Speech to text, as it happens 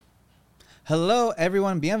Hello,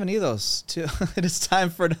 everyone. Bienvenidos to. It is time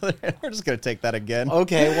for another. We're just gonna take that again.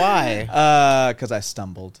 Okay, why? Because I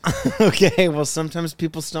stumbled. Okay, well, sometimes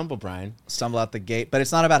people stumble, Brian. Stumble out the gate, but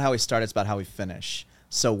it's not about how we start. It's about how we finish.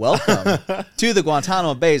 So welcome to the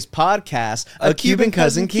Guantanamo Bay's podcast, A Cuban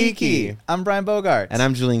Cousin Kiki. I'm Brian Bogart. And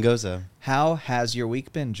I'm Julian Goza. How has your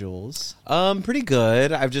week been, Jules? Pretty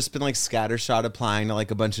good. I've just been like scattershot applying to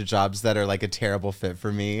like a bunch of jobs that are like a terrible fit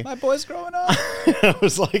for me. My boy's growing up. I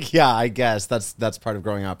was like, yeah, I guess that's part of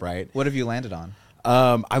growing up, right? What have you landed on?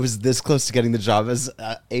 I was this close to getting the job as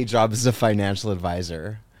a job as a financial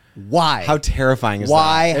advisor. Why? How terrifying is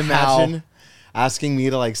Why? that? Imagine asking me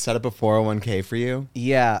to like set up a 401k for you.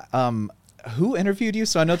 Yeah. Who interviewed you?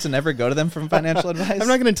 So I know to never go to them from financial advice. I'm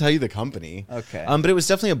not going to tell you the company. Okay. But it was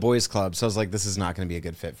definitely a boys' club, so I was like, this is not going to be a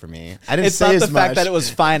good fit for me. I didn't It's say not as the fact much. that it was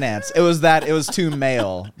finance. It was that it was too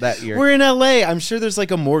male that year. We're in LA. I'm sure there's like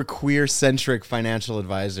a more queer-centric financial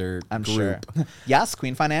advisor I'm group. sure. Yes,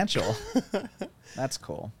 Queen Financial. That's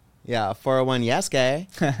cool. Yeah, 401 yes gay.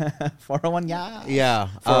 401 yeah. Yeah.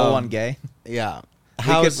 401 gay. Yeah.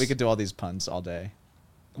 We could do all these puns all day.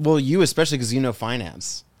 Well, you especially because you know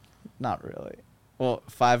finance. Not really. Well,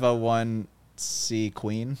 501c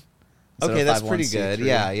Queen. instead Okay, of that's pretty 501c3. good.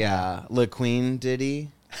 Yeah. Le Queen Diddy.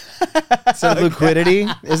 So liquidity,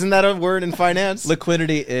 isn't that a word in finance?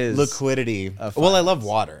 Liquidity is. Liquidity. Of Well, I finance. love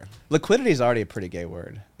water. Liquidity is already a pretty gay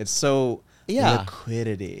word. It's so. Yeah.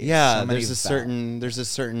 Liquidity. Yeah, So many there's a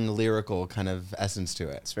certain lyrical kind of essence to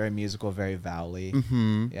it. It's very musical, very vowely.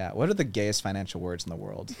 Mm-hmm. Yeah. What are the gayest financial words in the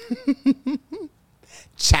world?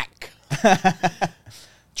 Check.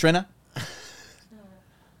 Trina?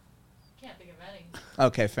 Can't think of any.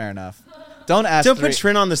 Okay, fair enough. Don't ask. Don't put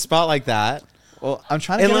Trin on the spot like that. Well, I'm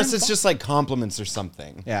trying to. Unless it's just like compliments or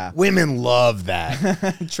something. Yeah. Women love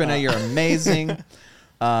that. Trina, you're amazing.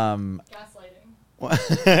 Gaslighting.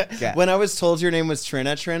 Yeah. When I was told your name was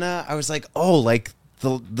Trina, I was like, oh, like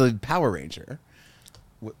the Power Ranger.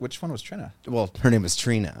 Which one was Trina? Well, her name was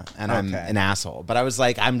Trina, and I'm Okay. an asshole. But I was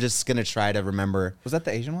like, I'm just going to try to remember. Was that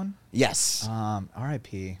the Asian one? Yes.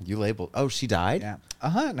 R.I.P. You labeled. Oh, she died? Yeah.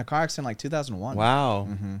 In a car accident like 2001. Wow.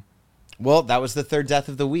 Mm-hmm. Well, that was the third death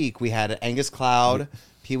of the week. We had Angus Cloud,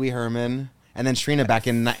 Pee Wee Herman, and then Trina back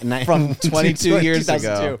in From 22 years ago.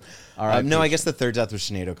 2002. R.I.P. No, I guess the third death was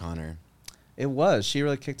Sinead O'Connor. It was. She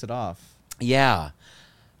really kicked it off. Yeah.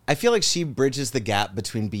 I feel like she bridges the gap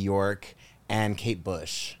between Bjork and Kate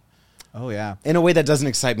Bush Oh, yeah. in a way that doesn't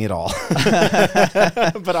excite me at all.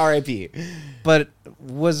 But R.I.P. But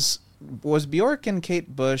was Bjork and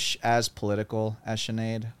Kate Bush as political as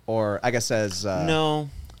Sinead? Or I guess as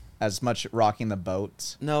as much rocking the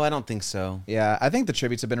boat? No, I don't think so. Yeah, I think the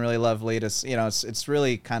tributes have been really lovely. It's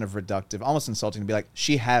really kind of reductive, almost insulting to be like,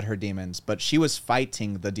 she had her demons, but she was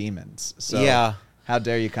fighting the demons. So Yeah. how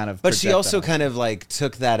dare you kind of But she project also that? kind of like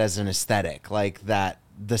took that as an aesthetic, like that,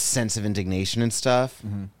 the sense of indignation and stuff.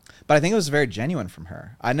 Mm-hmm. But I think it was very genuine from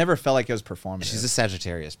her. I never felt like it was performative. She's a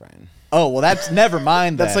Sagittarius, Brian. Oh, well, that's never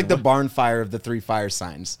mind. That's then. like the barn fire of the three fire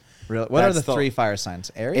signs. Really? What are That's the three fire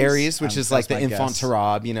signs? Aries? Aries, which is like the that's my infant guess.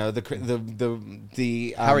 Tarab, you know,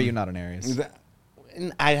 the How are you not an Aries?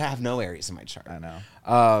 I have no Aries in my chart. I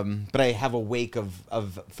know. But I have a wake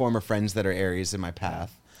of former friends that are Aries in my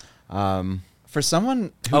path. For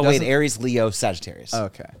someone who Oh, wait, doesn't- Aries, Leo, Sagittarius.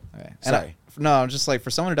 Okay. And Sorry. I'm just like, for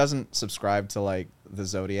someone who doesn't subscribe to like the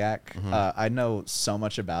zodiac, I know so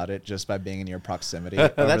much about it just by being in your proximity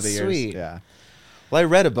over That's the years. sweet. Yeah. Well, I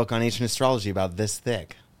read a book on ancient astrology about this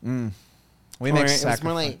thick. We make It's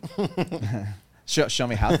more like show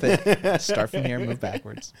me how thick. Start from here, move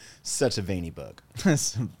backwards. such a veiny book.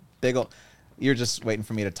 Some big ol'. You're just waiting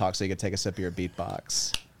for me to talk so you could take a sip of your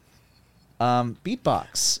beatbox.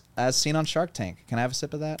 Beatbox, as seen on Shark Tank. Can I have a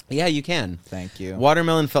sip of that? Yeah, you can. Thank you.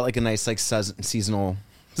 Watermelon felt like a nice like seasonal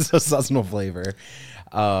flavor.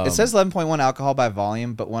 It says 11.1 alcohol by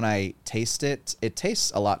volume, but when I taste it, it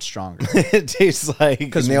tastes a lot stronger. It tastes like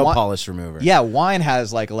nail wi- polish remover. Yeah, wine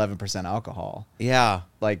has like 11% alcohol. Yeah.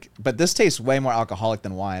 But this tastes way more alcoholic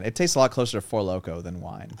than wine. It tastes a lot closer to Four Loko than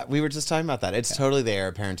wine. We were just talking about that. It's totally the heir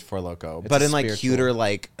apparent to Four Loko, It's but a in like spiritual. cuter,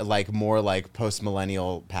 like more like post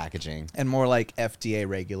millennial packaging. And more like FDA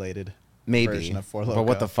regulated Maybe. version of Four Loko. But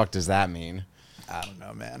what the fuck does that mean? I don't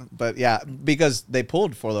know, man. But yeah, because they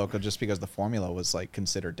pulled Four Loko just because the formula was like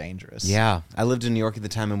considered dangerous. Yeah, I lived in New York at the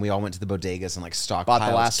time, and we all went to the bodegas and like stockpiled Bought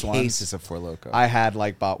the last one. cases of Four Loko. I had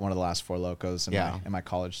like bought one of the last Four Lokos Yeah. in my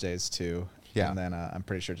college days too. Yeah. And then I'm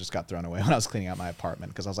pretty sure it just got thrown away when I was cleaning out my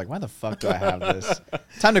apartment because I was like, why the fuck do I have this?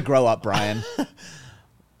 Time to grow up, Brian.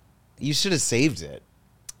 You should have saved it.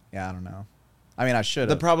 Yeah, I don't know. I mean, I should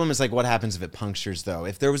The have. problem is like what happens if it punctures though.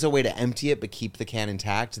 If there was a way to empty it but keep the can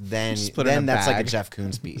intact, then Just put it in a that's like a bag. Jeff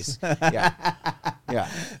Koons piece. Yeah. Yeah.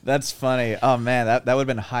 That's funny. Oh man, that would have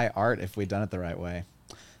been high art if we'd done it the right way.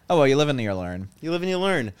 Oh well, you live and you learn. You live and you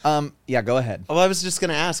learn. Yeah, go ahead. Well, I was just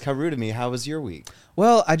gonna ask, how rude of me. How was your week?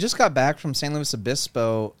 Well, I just got back from San Luis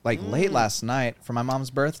Obispo like late last night for my mom's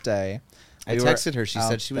birthday. I We were texted her. She out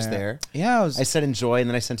said she was there. Yeah, I said enjoy, and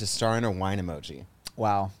then I sent a star and a wine emoji.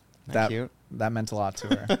 wow. That cute? That meant a lot to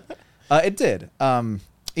her. It did.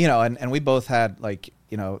 You know, and we both had like,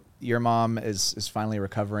 you know, your mom is finally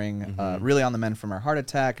recovering, really on the mend from her heart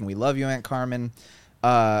attack, and we love you, Aunt Carmen.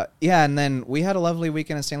 Yeah, and then we had a lovely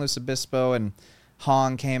weekend in San Luis Obispo, and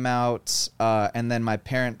Hong came out, and then my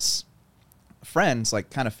parents' friends, like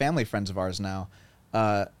kind of family friends of ours now,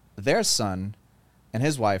 their son and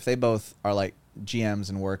his wife, they both are like GMs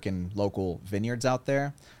and work in local vineyards out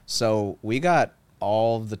there. So we got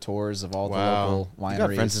all the tours of all the local wineries. You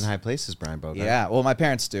got friends in high places, Brian Bogart. Yeah, well, my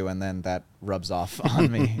parents do, and then that rubs off on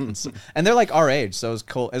me. And they're like our age, so it was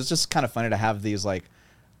cool. It was just kind of funny to have these like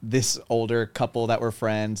this older couple that were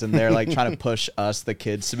friends, and they're like trying to push us, the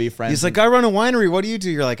kids, to be friends. He's like, I run a winery. What do you do?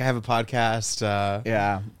 You're like, I have a podcast.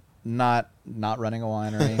 Yeah, not running a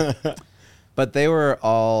winery, but they were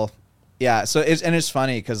all, yeah. So it's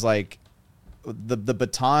funny because like the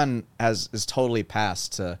baton is totally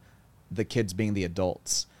passed to the kids being the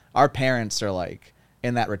adults. Our parents are like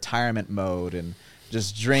in that retirement mode and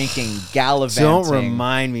just drinking, gallivanting. Don't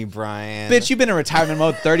remind me, Brian. Bitch, you've been in retirement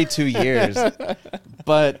mode 32 years.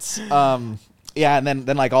 But yeah, and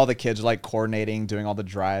then like all the kids are like coordinating, doing all the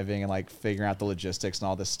driving and like figuring out the logistics and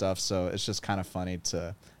all this stuff. So it's just kind of funny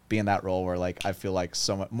to be in that role where like I feel like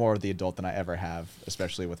so much more of the adult than I ever have,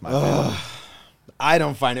 especially with my family. I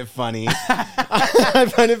don't find it funny. I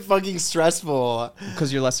find it fucking stressful.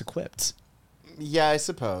 Because you're less equipped. Yeah, I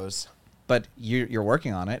suppose. But you're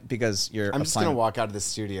working on it because you're. I'm just gonna walk out of the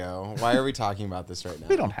studio. Why are we talking about this right now?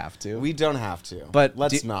 We don't have to. We don't have to. But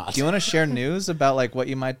let's not. Do you want to share news about like what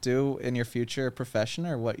you might do in your future profession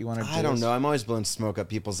or what you want to do? I don't know. I'm always blowing smoke up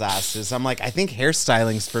people's asses. I'm like, I think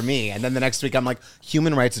hairstyling's for me. And then the next week I'm like,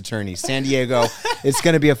 human rights attorney, San Diego. It's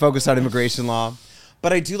going to be a focus on immigration law.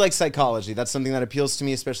 But I do like psychology. That's something that appeals to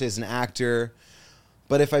me, especially as an actor.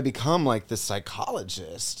 But if I become like the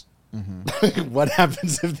psychologist, what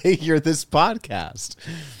happens if they hear this podcast?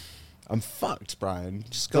 I'm fucked, Brian.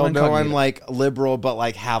 Just They'll go know I'm incognito. like liberal, but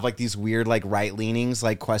like have like these weird like right leanings,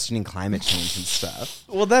 like questioning climate change and stuff.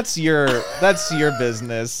 Well, that's your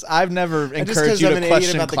business. I've never And just encouraged because you I'm to an idiot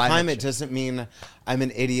question about the climate change. doesn't mean I'm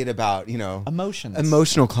an idiot about, you know, Emotions.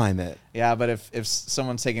 emotional climate. Yeah, but if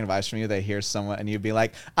someone's taking advice from you, they hear someone and you'd be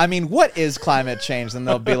like, I mean, what is climate change? Then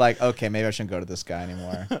they'll be like, okay, maybe I shouldn't go to this guy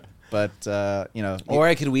anymore. But you know, Or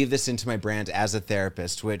I could weave this into my brand as a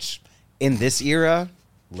therapist, which in this era,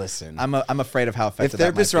 listen. I'm afraid of how if effective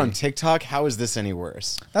that therapists might are on be. TikTok, how is this any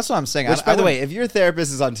worse? That's what I'm saying. Which, I by the would- way, if your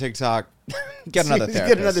therapist is on TikTok, Get another Get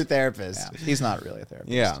therapist. another therapist. yeah, he's not really a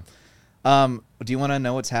therapist. Yeah. Do you want to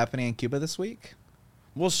know what's happening in Cuba this week?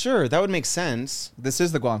 Well, sure. That would make sense. This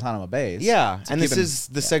is the Guantanamo base. Yeah. It's a And this Cuban- is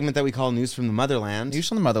the segment that we call News from the Motherland. News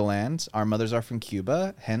from the motherland. Our mothers are from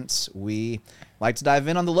Cuba, hence we like to dive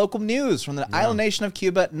in on the local news from the island nation of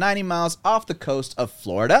Cuba, 90 miles off the coast of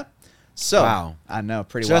Florida. So, Wow. I know,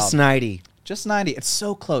 pretty Just wild. 90. Just 90. It's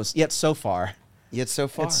so close, yet so far. Yet so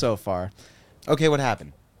far. It's so far. Okay, what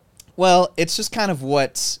happened? Well, it's just kind of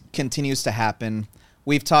what continues to happen.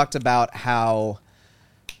 We've talked about how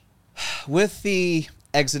with the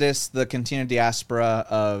exodus, the continued diaspora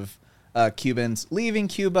of Cubans leaving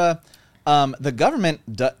Cuba, the government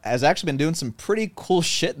has actually been doing some pretty cool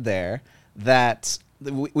shit there that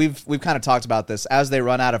we've kind of talked about this. As they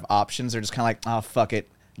run out of options, they're just kind of like, oh, fuck it.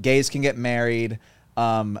 Gays can get married.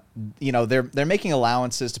 You know, they're making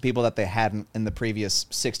allowances to people that they hadn't in the previous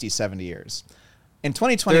 60, 70 years. In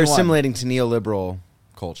 2021, They're assimilating to neoliberal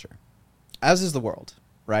culture. as is the world,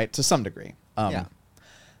 right? To some degree. Yeah.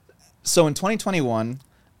 So in 2021,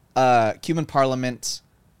 Cuban parliament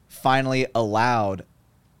finally allowed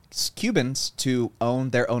Cubans to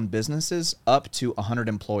own their own businesses up to 100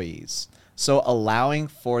 employees. So allowing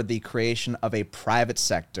for the creation of a private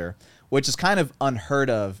sector, which is kind of unheard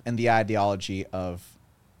of in the ideology of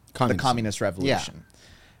the communist revolution.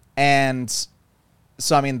 And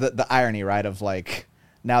so, I mean, the irony, right, of like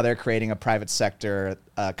now they're creating a private sector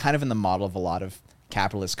kind of in the model of a lot of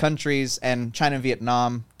capitalist countries, and China and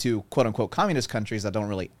Vietnam, two quote unquote communist countries that don't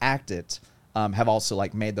really act it, have also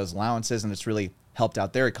like made those allowances, and it's really helped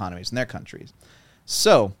out their economies and their countries.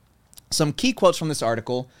 So some key quotes from this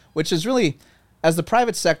article, which is really, as the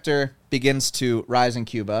private sector begins to rise in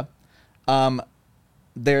Cuba,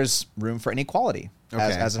 there's room for inequality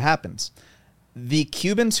as it happens. The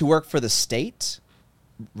Cubans who work for the state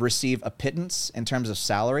receive a pittance in terms of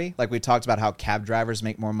salary. Like we talked about how cab drivers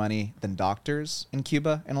make more money than doctors in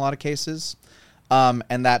Cuba in a lot of cases.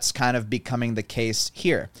 And that's kind of becoming the case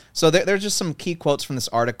here. So there's just some key quotes from this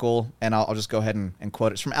article, and I'll just go ahead and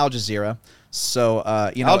quote it. It's from Al Jazeera. So,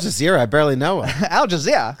 Al Jazeera, I barely know it. Al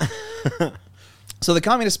Jazeera. So the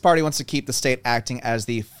Communist Party wants to keep the state acting as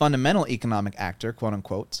the fundamental economic actor, quote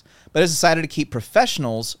unquote, but has decided to keep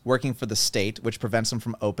professionals working for the state, which prevents them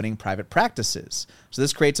from opening private practices. So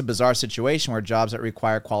this creates a bizarre situation where jobs that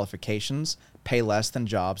require qualifications pay less than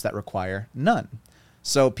jobs that require none.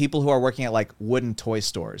 So people who are working at like wooden toy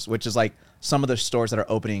stores, which is like some of the stores that are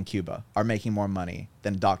opening in Cuba, are making more money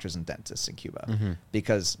than doctors and dentists in Cuba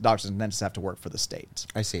because doctors and dentists have to work for the state.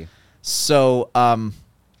 I see. So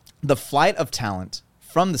the flight of talent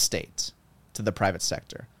from the state to the private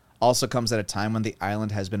sector also comes at a time when the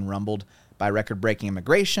island has been rumbled by record-breaking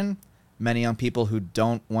immigration. Many young people who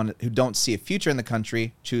don't see a future in the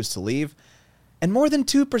country choose to leave. And more than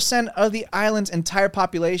 2% of the island's entire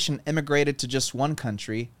population immigrated to just one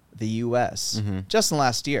country, the U.S., just in the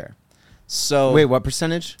last year. So wait, what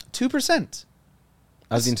percentage? 2%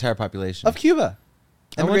 Of the entire population. of Cuba.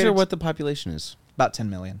 I wonder what the population is. About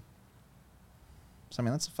 10 million. So, I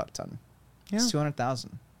mean, that's a fuck ton. Yeah. It's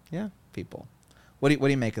 200,000 Yeah. people. What do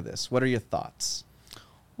you make of this? What are your thoughts?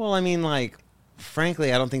 Well, I mean, like,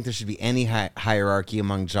 frankly, I don't think there should be any hierarchy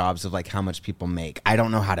among jobs of, like, how much people make. I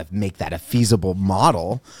don't know how to make that a feasible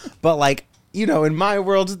model. But, like, you know, in my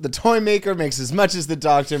world, the toy maker makes as much as the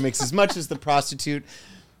doctor, makes as much as the prostitute,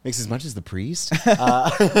 makes as much as the priest.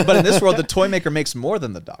 But in this world, the toy maker makes more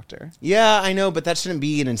than the doctor. Yeah, I know, but that shouldn't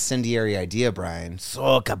be an incendiary idea, Brian.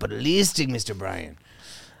 So capitalistic, Mr. Brian.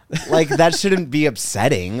 Like, that shouldn't be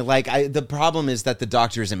upsetting. Like, the problem is that the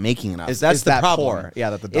doctor isn't making enough. That's the problem. Poor. Yeah,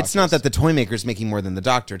 that the doctor It's not that the toy maker is making more than the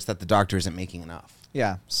doctor. It's that the doctor isn't making enough.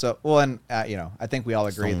 Yeah. So, well, and, you know, I think we all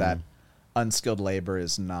agree that unskilled labor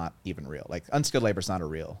is not even real. Like, unskilled labor is not a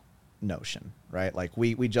real notion, right? Like,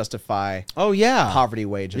 we justify poverty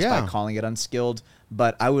wages by calling it unskilled,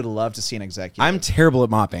 but I would love to see an executive. I'm terrible at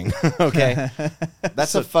mopping. Okay.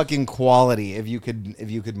 That's a fucking quality if you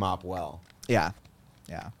could mop well. Yeah.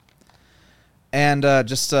 Yeah. And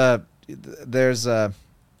there's a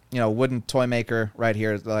wooden toy maker right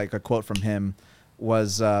here, like a quote from him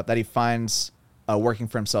was that he finds working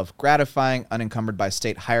for himself gratifying, unencumbered by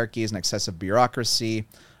state hierarchies and excessive bureaucracy.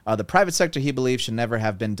 The private sector, he believes, should never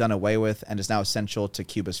have been done away with and is now essential to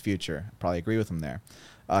Cuba's future. I probably agree with him there.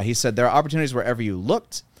 He said, there are opportunities wherever you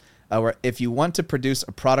looked. Where if you want to produce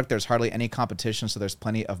a product, there's hardly any competition, so there's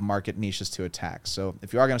plenty of market niches to attack. So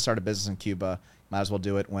if you are going to start a business in Cuba, might as well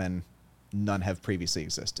do it when none have previously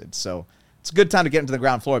existed. So it's a good time to get into the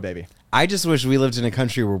ground floor, baby. I just wish we lived in a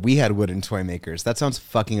country where we had wooden toy makers. That sounds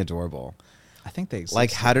fucking adorable. I think they exist.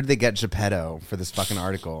 Like, how did they get Geppetto for this fucking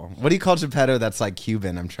article? What do you call Geppetto that's like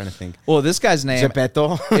Cuban? I'm trying to think. Well, this guy's name...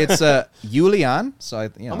 Geppetto? It's Julian. So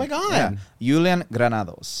oh my God. Yeah, Julian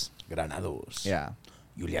Granados. Granados. Yeah.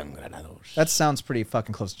 Julian Granados. That sounds pretty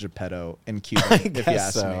fucking close to Geppetto in Cuba, I if you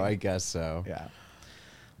guess ask me. I guess so. Yeah.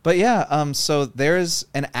 But yeah, so there's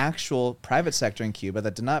an actual private sector in Cuba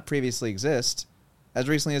that did not previously exist as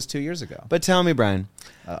recently as 2 years ago. But tell me, Brian.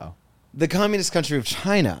 Uh-oh. The communist country of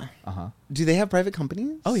China, do they have private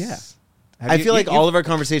companies? Oh, yeah. I feel like all of our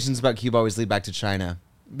conversations about Cuba always lead back to China.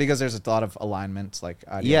 Because there's a lot of alignment, like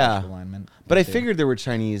ideological alignment. But I figured there were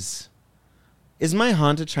Chinese. Is my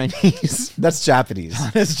Honda Chinese? That's Japanese.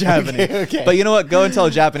 It's Japanese. Okay. But you know what? Go and tell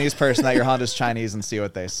a Japanese person that your Honda's Chinese and see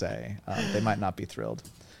what they say. They might not be thrilled.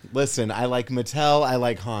 Listen, I like Mattel. I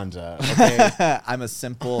like Honda. Okay. I'm a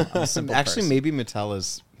simple Actually, person. maybe Mattel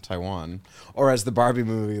is Taiwan, or as the Barbie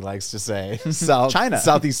movie likes to say, China,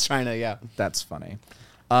 Southeast China. Yeah, that's funny.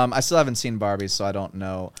 I still haven't seen Barbie, so I don't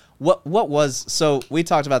know what was. So we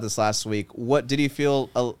talked about this last week. What did you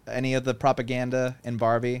feel any of the propaganda in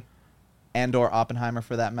Barbie, and or Oppenheimer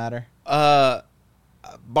for that matter?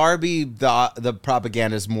 Barbie, the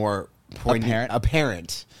propaganda is more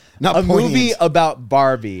apparent. Not a poignant. movie about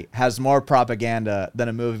Barbie has more propaganda than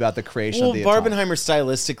a movie about the creation of the atomic. Barbenheimer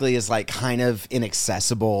stylistically is like kind of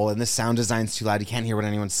inaccessible, and the sound design's too loud. You can't hear what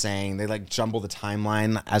anyone's saying. They like jumble the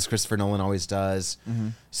timeline, as Christopher Nolan always does.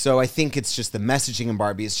 So I think it's just the messaging in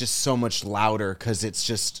Barbie is just so much louder because it's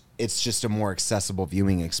just a more accessible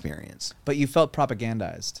viewing experience. But you felt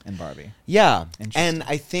propagandized in Barbie. Yeah, and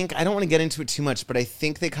I think I don't want to get into it too much, but I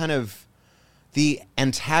think they kind of the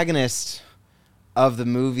antagonist of the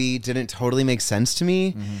movie didn't totally make sense to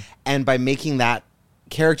me. And by making that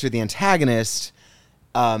character the antagonist,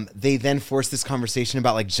 they then force this conversation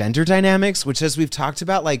about like gender dynamics, which, as we've talked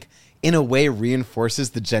about, like in a way reinforces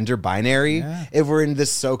the gender binary. Yeah. If we're in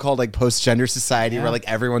this so-called like post-gender society Yeah. where like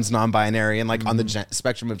everyone's non-binary and like on the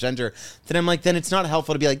spectrum of gender, then I'm like, then it's not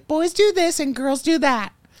helpful to be like, boys do this and girls do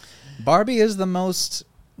that. Barbie is the most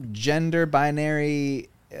gender binary.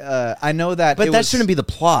 I know that, But that shouldn't be the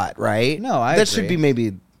plot, right? No, I that agree. should be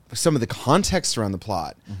maybe some of the context around the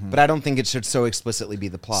plot, but I don't think it should so explicitly be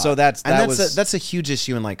the plot. So that's a huge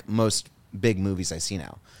issue in like most big movies I see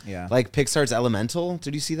now. Yeah. Like Pixar's Elemental.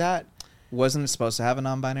 Did you see that? Wasn't it supposed to have a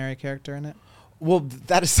non-binary character in it? Well,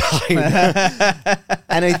 that aside,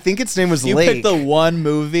 and I think its name was You Lake. picked the one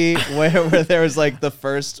movie where there was like the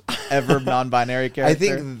first ever non-binary character. I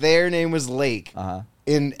think their name was Lake Uh-huh.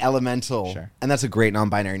 in Elemental, Sure. and that's a great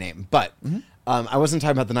non-binary name. But I wasn't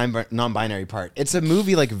talking about the non-binary part. It's a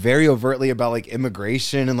movie like very overtly about like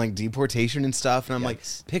immigration and like deportation and stuff. And I'm like,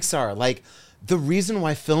 Yikes. Pixar, like the reason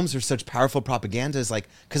why films are such powerful propaganda is like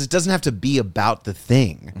because it doesn't have to be about the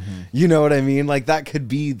thing. You know what I mean? Like that could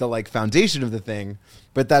be the like foundation of the thing,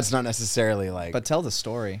 but that's not necessarily like. But tell the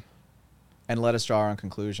story, and let us draw our own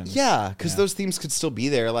conclusions. Yeah, because those themes could still be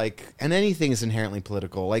there. Like, and anything is inherently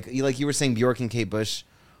political. Like you were saying, Bjork and Kate Bush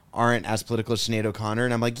aren't as political as Sinead O'Connor,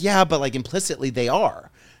 and I'm like, yeah, but like implicitly they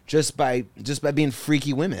are, just by being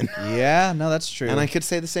freaky women. Yeah, no, that's true. And I could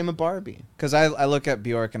say the same of Barbie. Because I look at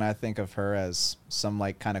Bjork and I think of her as some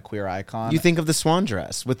like kind of queer icon. You think of the swan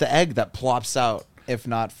dress with the egg that plops out. if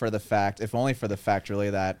only for the fact really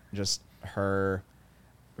that just her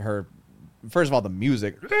first of all the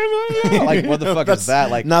music like what the fuck is that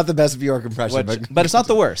like Not the best Bjork impression, but it's not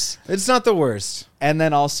the worst. it's not the worst. And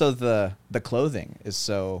then also the clothing is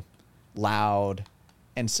so loud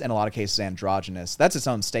and in a lot of cases androgynous. That's its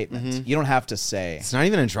own statement. You don't have to say It's not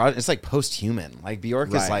even androgynous. It's like post-human. Like Bjork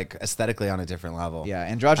is Right. like aesthetically on a different level.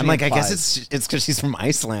 yeah, androgyny. I'm like, I implies- guess it's because she's from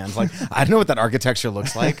Iceland. Like, I don't know what that architecture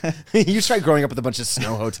looks like. You try growing up with a bunch of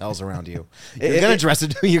snow hotels around you. You're gonna dress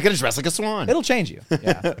like a swan. it'll change you.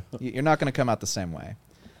 Yeah, you're not going to come out the same way.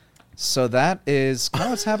 So that is kind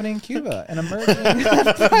of what's happening in Cuba. An emerging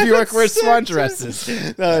Bjork wears swan dresses.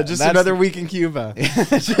 Just that's- another week in Cuba.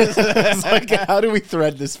 It's like, how do we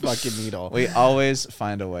thread this fucking needle? We always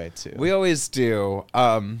find a way to. We always do.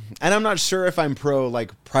 And I'm not sure if I'm pro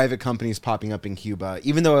like private companies popping up in Cuba,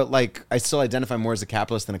 even though like I still identify more as a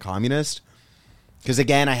capitalist than a communist. Because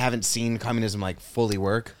again, I haven't seen communism like fully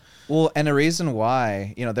work. Well, and a reason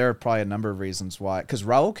why, there are probably a number of reasons why. Because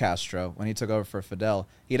Raul Castro, when he took over for Fidel,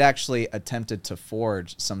 he'd actually attempted to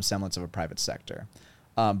forge some semblance of a private sector.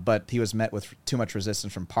 But he was met with too much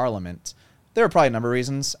resistance from Parliament. There are probably a number of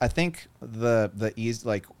reasons. I think the easy,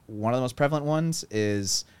 like one of the most prevalent ones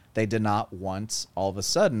is they did not want all of a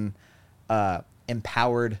sudden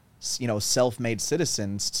empowered, self-made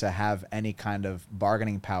citizens to have any kind of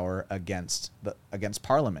bargaining power against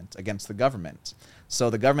Parliament, against the government. So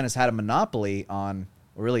the government has had a monopoly on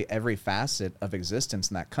really every facet of existence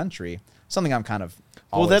in that country. Something I'm kind of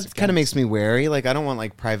Well, always that kind of against. makes me wary. Like, I don't want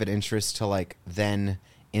like private interests to like then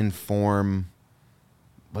inform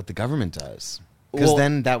what the government does, because Well-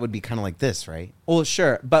 then that would be kind of like this, right? Well,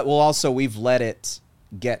 sure, but we've let it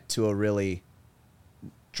get to a really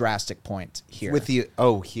drastic point here. With the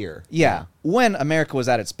here, yeah, when America was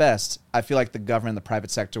at its best, I feel like the government and the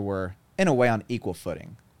private sector were in a way on equal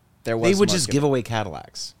footing. There was they would more just give away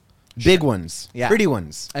Cadillacs, big ones, Yeah. pretty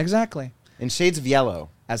ones, exactly in shades of yellow.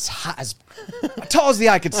 as high, as tall as the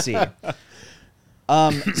eye could see. So I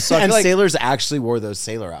And feel like, sailors actually wore those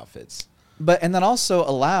sailor outfits. and then also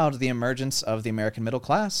allowed the emergence of the American middle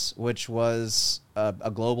class, which was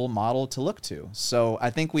a global model to look to. So I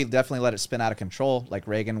think we definitely let it spin out of control. Like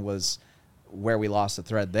Reagan was where we lost the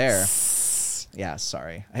thread there. Yeah,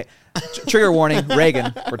 sorry. Hey, trigger warning,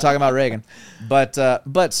 Reagan. We're talking about Reagan. But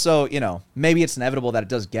so, maybe it's inevitable that it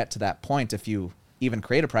does get to that point if you even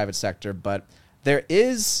create a private sector. But there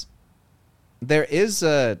is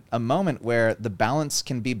a moment where the balance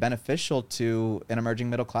can be beneficial to an emerging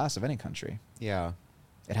middle class of any country. Yeah.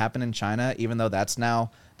 It happened in China, even though that's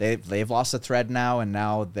now they've lost the thread now, and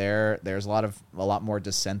now there's a lot more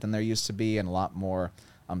dissent than there used to be, and a lot more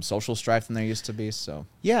social strife than there used to be. So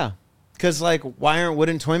Yeah. Because, like, why aren't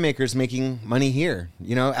wooden toy makers making money here?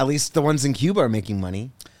 At least the ones in Cuba are making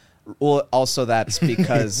money. well, also that's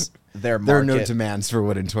because their market. There are no demands for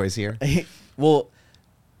wooden toys here. Well,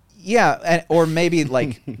 yeah, or maybe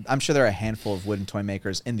like I'm sure there are a handful of wooden toy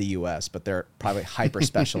makers in the U.S., but they're probably hyper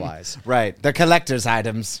specialized. Right. They're collector's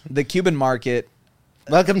items. The Cuban market.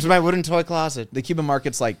 Welcome to my wooden toy closet. The Cuban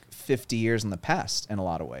market's like 50 years in the past in a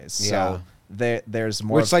lot of ways. Yeah. So there's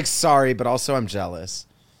more. Which, like, sorry, but also I'm jealous.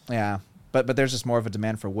 Yeah. But there's just more of a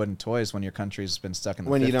demand for wooden toys when your country's been stuck in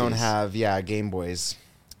the when 50s. you don't have Game Boys.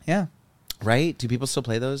 Yeah. Right? Do people still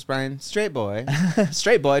play those, Brian? Straight boy.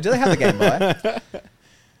 Straight boy. Do they have the Game Boy?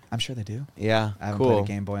 I'm sure they do. Yeah, I haven't cool. played a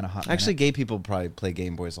Game Boy in a hot minute. Actually, gay people probably play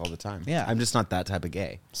Game Boys all the time. Yeah. I'm just not that type of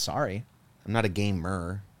gay. Sorry. I'm not a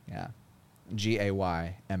gamer. Yeah.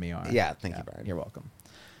 Gaymer. Yeah, thank you, Brian. You're welcome.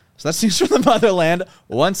 So that's news from the motherland.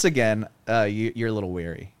 Once again, you're a little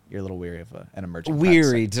weary. You're a little weary of an emerging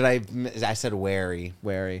Weary. practice. I said wary.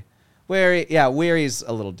 Wary. Yeah, weary's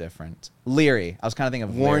a little different. Leery. I was kind of thinking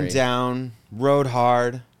of Worn leery. down, rode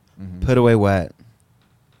hard, put away wet.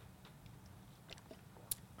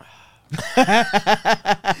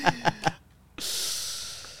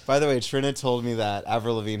 By the way, Trina told me that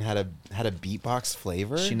Avril Lavigne had a beatbox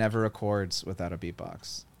flavor. She never records without a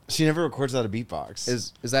beatbox. She never records without a beatbox.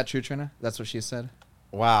 Is that true, Trina? That's what she said?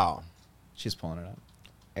 Wow. She's pulling it up.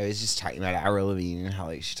 I was just talking about Avril Lavigne and how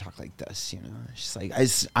like she talked like this, you know. She's like,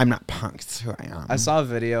 I'm not punk. It's who I am. I saw a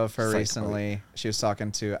video of her It's like, recently. She was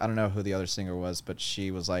talking to, I don't know who the other singer was, but she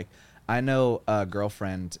was like, I know a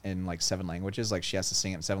girlfriend in like 7 languages. Like she has to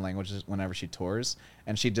sing it in 7 languages whenever she tours.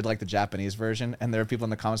 And she did like the Japanese version. And there were people in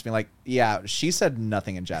the comments being like, yeah, she said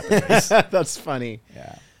nothing in Japanese. That's funny.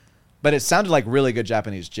 Yeah. But it sounded like really good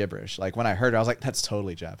Japanese gibberish. Like when I heard her, I was like, that's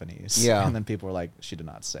totally Japanese. Yeah. And then people were like, she did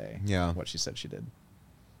not say what she said she did.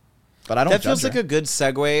 But I don't That feels judge like a good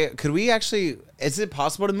segue. Could we actually, is it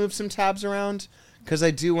possible to move some tabs around? Because I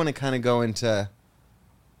do want to kind of go into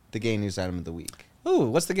the gay news item of the week. Ooh,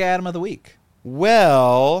 what's the gay item of the week?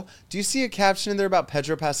 Well, do you see a caption in there about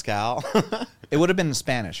Pedro Pascal? It would have been in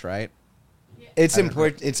Spanish, right? It's I in don't know.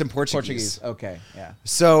 it's in Portuguese. Okay, yeah.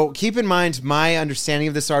 So keep in mind, my understanding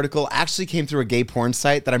of this article actually came through a gay porn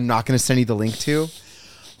site that I'm not going to send you the link to.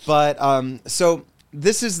 But so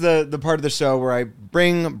this is the part of the show where I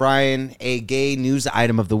bring Brian a gay news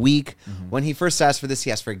item of the week. When he first asked for this,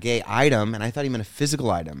 he asked for a gay item, and I thought he meant a physical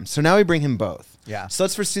item. So now we bring him both. Yeah. So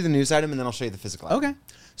let's first do the news item, and then I'll show you the physical item. Okay.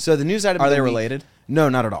 So the news item. Are of the they week- related? No,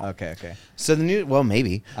 not at all. Okay. So the new, well,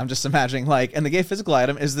 maybe. I'm just imagining like, and the gay physical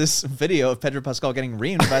item is this video of Pedro Pascal getting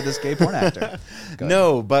reamed by this gay porn actor. Go ahead.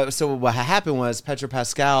 No, but so what happened was Pedro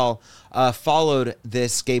Pascal followed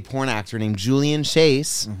this gay porn actor named Julian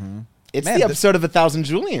Chase. It's Man, the episode of 1,000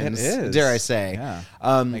 Julians, It is. dare I say.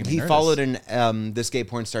 Yeah. Making me He nervous. followed this gay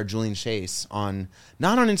porn star, Julian Chase,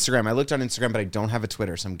 not on Instagram. I looked on Instagram, but I don't have a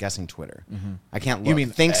Twitter, so I'm guessing Twitter. I can't look. You mean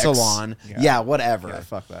Think X? Salon. Yeah. Yeah, whatever. Yeah,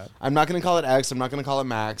 fuck that. I'm not going to call it X. I'm not going to call it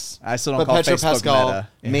Max. I still don't but call Pedro Facebook Pascal Meta.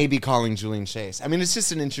 Yeah. may be calling Julian Chase. I mean, it's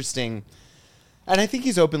just an interesting... And I think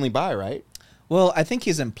he's openly bi, right? Well, I think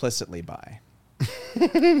he's implicitly bi. I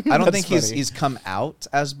don't think funny. he's come out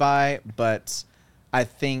as bi, but I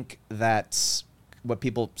think that's what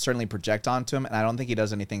people certainly project onto him, and I don't think he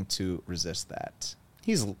does anything to resist that.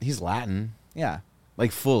 He's Latin. Yeah.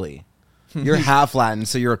 Like, fully. You're half Latin,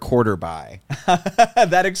 so you're a quarter bi.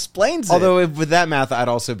 That explains it. Although, with that math, I'd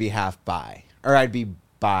also be half bi. Or I'd be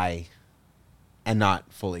bi and not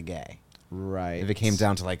fully gay. Right. If it came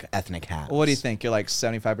down to, like, ethnic hats. Well, what do you think? You're like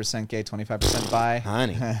 75% gay, 25% bi?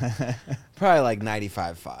 Honey. Probably like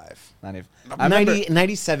 95.5. Not even. I remember,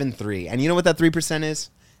 97.3. And you know what that 3% is?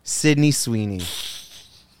 Sydney Sweeney.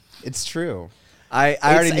 It's true. I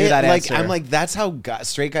already knew that like, answer. I'm like, that's how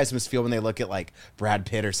straight guys must feel when they look at like Brad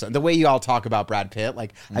Pitt or something. The way you all talk about Brad Pitt,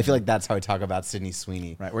 like I feel like that's how I talk about Sydney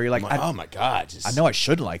Sweeney. Right, where you're like, oh my god, just, I know I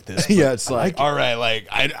shouldn't like this. But yeah, it's I like, it. all right, like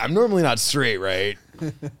I'm normally not straight, right?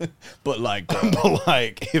 But like, But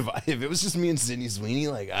like, if it was just me and Sydney Sweeney,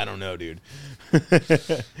 like I don't know, dude.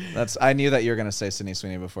 I knew that you were gonna say Sydney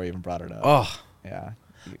Sweeney before you even brought it up. Oh, Yeah.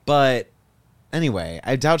 but anyway,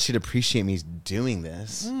 I doubt she'd appreciate me doing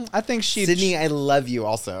this. I think she. Sydney, I love you.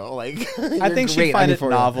 Also, like I think she'd great. find I'm it for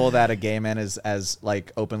you. novel that a gay man is as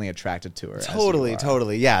like openly attracted to her. as you Totally, are.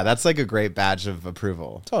 totally. Yeah, that's like a great badge of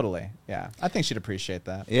approval. Totally. Yeah. I think she'd appreciate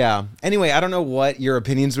that. Yeah. Anyway, I don't know what your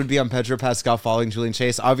opinions would be on Pedro Pascal following Julian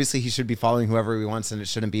Chase. Obviously, he should be following whoever he wants, and it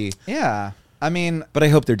shouldn't be. Yeah. I mean, But I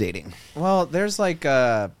hope they're dating. well, there's like,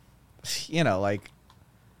 like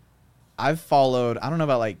I've followed, I don't know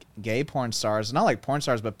about like gay porn stars, not like porn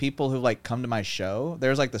stars, but people who like come to my show.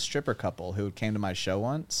 There's like the stripper couple who came to my show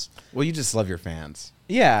once. Well, you just love your fans.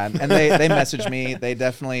 Yeah, and they messaged me. They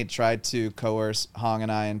definitely tried to coerce Hong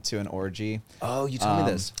and I into an orgy. Oh, you told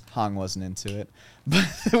me this. Hong wasn't into it. But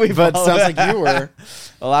sounds like you were.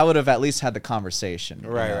 Well, I would have at least had the conversation.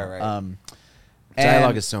 Right. And-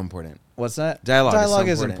 Dialogue is so important. What's that? Dialogue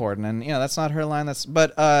is so is important, and that's not her line.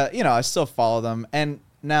 But I still follow them. And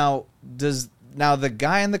now the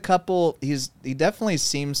guy in the couple, he definitely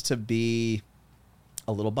seems to be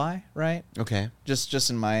a little bi, right? Okay. Just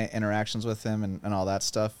in my interactions with him and all that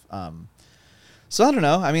stuff. So I don't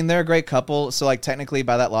know. I mean, they're a great couple. So like technically,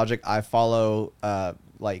 by that logic, I follow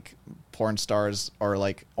like porn stars or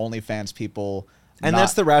like OnlyFans people. And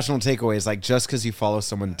that's the rational takeaway is like just because you follow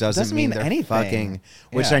someone doesn't mean they're anything. fucking,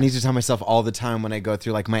 which Yeah. I need to tell myself all the time when I go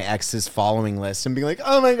through like my ex's following list and being like,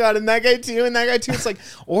 oh my God, and that guy too, and that guy too. It's like,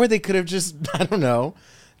 or they could have just, I don't know,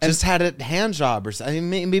 just had a hand job or something. I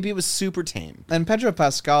mean, maybe it was super tame. And Pedro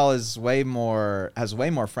Pascal has way more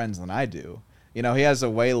friends than I do. You know, he has a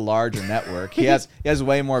way larger network. He has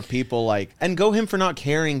way more people like. And go him for not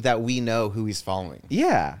caring that we know who he's following.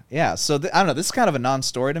 Yeah. So I don't know. This is kind of a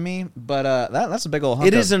non-story to me, but that's a big old hunk.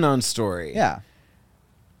 It is a non-story. Yeah.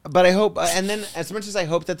 But I hope, and then as much as I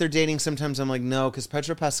hope that they're dating, sometimes I'm like, no, because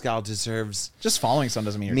Pedro Pascal deserves Just following someone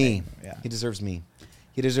doesn't mean you're me. dating them. Yeah. He deserves me.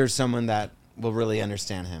 He deserves someone that will really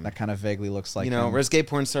understand him. That kind of vaguely looks like You know, him. whereas gay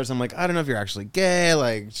porn stars, I'm like, I don't know if you're actually gay.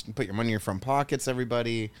 Like, put your money in your front pockets,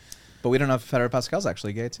 everybody. But we don't know if Pedro Pascal's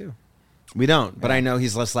actually gay too. We don't, but Yeah. I know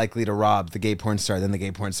he's less likely to rob the gay porn star than the gay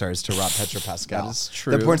porn star is to rob Pedro Pascal. That is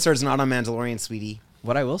true. The porn star is not on Mandalorian, sweetie.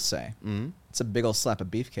 What I will say, Mhm. it's a big old slap of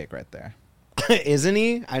beefcake right there. Isn't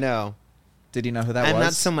he? I know. Did you know who that I'm was?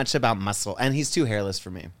 not so much about muscle, and he's too hairless for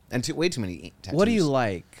me, and way too many tattoos. What do you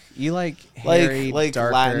like? You like hairy, like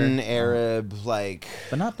darker, Latin, Arab, like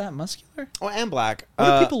but not that muscular. oh, and black.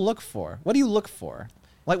 What do people look for? What do you look for?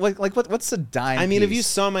 What's the dime? I mean, if piece? you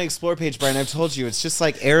saw my Explore page, Brian, I've told you it's just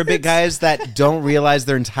like Arabic guys that don't realize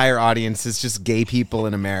their entire audience is just gay people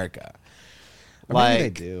in America. Or maybe they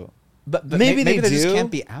do, but maybe maybe they just do.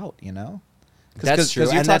 can't be out. You know, That's true.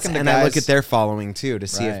 You're And, talking to and I look guys- at their following too to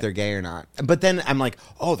see if Right. they're gay or not. But then I'm like,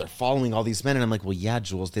 oh, they're following all these men, and I'm like, well, yeah,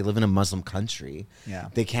 Jules, they live in a Muslim country. Yeah.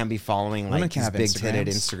 They can't be following Women like can't these have big titted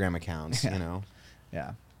Instagrams. Instagram accounts. Yeah. You know.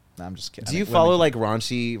 Yeah, no, I'm just kidding. Do you follow like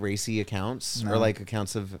raunchy, racy accounts No. or like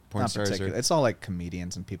accounts of porn Not stars? particular. Or... It's all like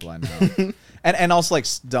comedians and people I know, and also like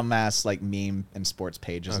dumbass like meme and sports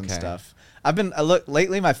pages and Okay. stuff.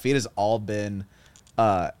 Lately. My feed has all been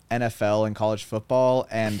NFL and college football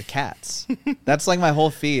and cats. That's like my whole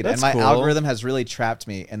feed, That's and my cool. algorithm has really trapped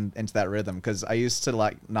me into that rhythm because I used to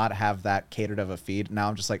like not have that catered of a feed. Now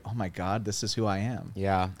I'm just like, oh my god, this is who I am.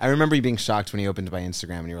 Yeah, I remember you being shocked when you opened my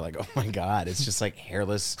Instagram and you were like, "Oh my god, it's just like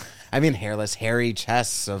hairy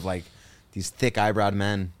chests of like these thick eyebrowed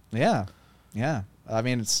men." Yeah. I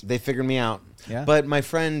mean, it's They figured me out. Yeah. But my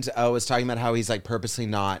friend was talking about how he's like purposely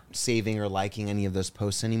not saving or liking any of those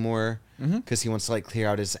posts anymore because he wants to like clear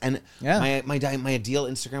out his Yeah. my ideal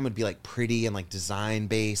Instagram would be like pretty and like design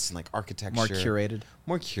based and like architecture,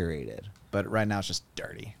 more curated. But right now it's just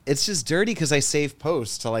dirty. It's just dirty because I save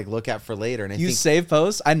posts to like look at for later, and I You think save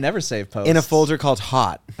posts? I never save posts. in a folder called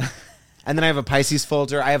Hot, and then I have a Pisces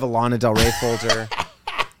folder. I have a Lana Del Rey folder.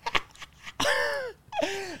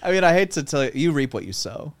 I mean, I hate to tell you, you reap what you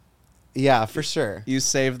sow. Yeah, for sure. You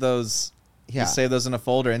save those. Yeah. You save those in a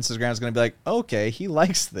folder. Instagram's going to be like, okay, he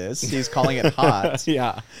likes this. He's calling it hot.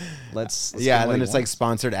 Yeah. Let's give Yeah, him and what then he it's like wants.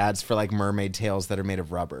 sponsored ads for like mermaid tails that are made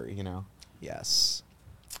of rubber, you know? Yes.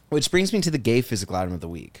 Which brings me to the gay physical item of the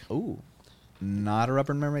week. Ooh. Not a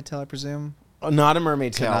rubber mermaid tail, I presume? Oh, not a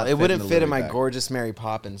mermaid Could tail. not It fit wouldn't in the fit in Louis my bag. gorgeous Mary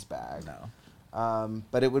Poppins bag. No.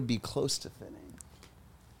 But it would be close to fitting.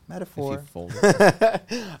 Metaphor. If you fold it.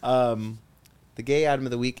 The gay item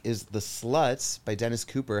of the week is The Sluts by Dennis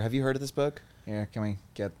Cooper. Have you heard of this book? Here, can we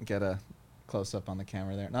get a close-up on the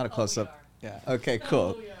camera there? Not a we close-up. are. Yeah. Okay, Oh,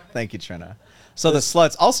 cool. we are. Thank you, Trina. So the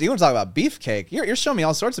sluts. Also, you want to talk about beefcake? You're showing me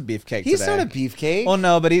all sorts of beefcake He's today. not a beefcake. Well,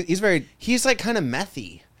 no, but he's very. He's like kind of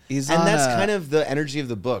methy. He's and on that's a- kind of the energy of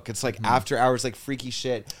the book. It's like after hours, like freaky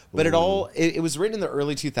shit. But it was written in the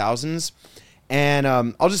early 2000s, and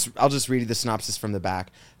I'll just read you the synopsis from the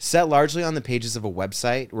back. Set largely on the pages of a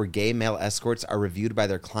website where gay male escorts are reviewed by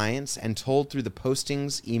their clients and told through the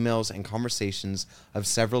postings, emails, and conversations of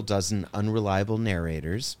several dozen unreliable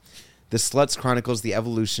narrators. The Sluts chronicles the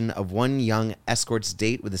evolution of one young escort's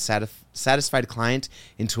date with a satisfied client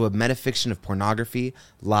into a metafiction of pornography,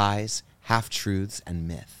 lies, half-truths, and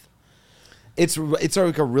myth. It's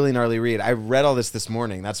like a really gnarly read. I read all this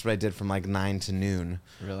morning. That's what I did from like 9 to noon.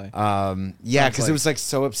 Really? Yeah, Sounds because it like- was like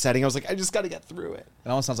so upsetting. I was like, I just got to get through it. It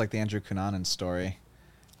almost sounds like the Andrew Cunanan story.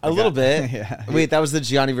 A little bit. Yeah. Wait, that was the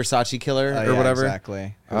Gianni Versace killer Oh, or yeah, whatever?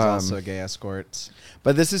 Exactly. It was also a gay escort.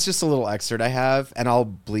 But this is just a little excerpt I have, and I'll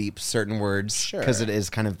bleep certain words Sure. because it is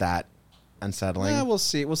kind of that unsettling. Yeah, we'll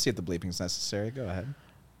see. We'll see if the bleeping's necessary. Go ahead.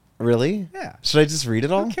 Really? Yeah. Should I just read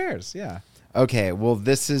it all? Who cares? Yeah. Okay, well,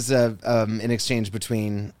 this is an exchange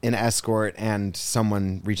between an escort and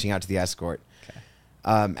someone reaching out to the escort. Okay.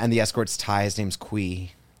 And the escort's Thai, his name's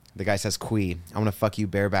Kui. The guy says, "Quee, I want to fuck you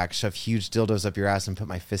bareback, shove huge dildos up your ass, and put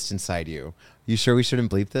my fist inside you." You sure we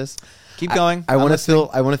shouldn't bleep this? Keep going. I want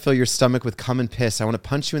to fill your stomach with cum and piss. I want to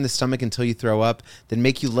punch you in the stomach until you throw up, then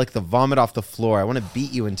make you lick the vomit off the floor. I want to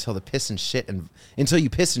beat you until you piss and shit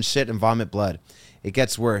and vomit blood. It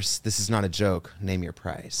gets worse. This is not a joke. Name your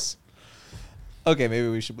price. Okay, maybe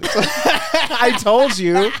we should bleep. I told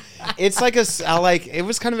you, it's like it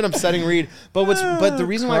was kind of an upsetting read. But the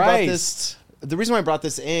reason why I brought this. The reason why I brought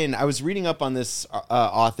this in, I was reading up on this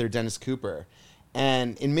author, Dennis Cooper,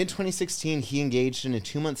 and in mid-2016, he engaged in a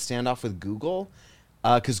 2-month standoff with Google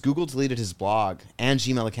because Google deleted his blog and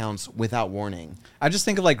Gmail accounts without warning. I just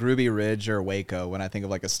think of like Ruby Ridge or Waco when I think of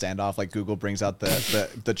like a standoff. Like Google brings out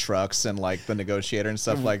the trucks and like the negotiator and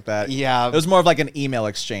stuff like that. Yeah. It was more of like an email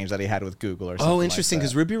exchange that he had with Google or something. Oh, interesting,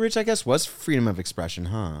 because like Ruby Ridge, I guess, was freedom of expression,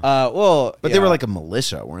 huh? But they were like a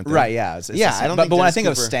militia, weren't they? Right, yeah. I don't but when I think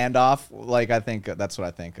Dennis of standoff, like I think that's what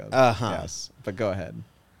I think of. Yes, but go ahead.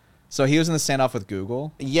 So he was in the standoff with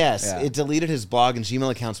Google? Yes, Yeah. It deleted his blog and Gmail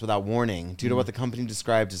accounts without warning due to what the company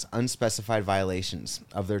described as unspecified violations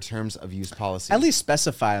of their terms of use policy. At least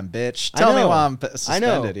specify them, bitch. Tell me why I'm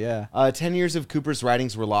suspended. Yeah. 10 years of Cooper's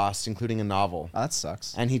writings were lost, including a novel. Oh, that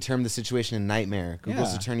sucks. And he termed the situation a nightmare.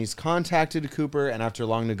 Google's Yeah. attorneys contacted Cooper and after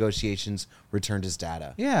long negotiations returned his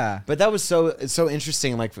data. Yeah. But that was so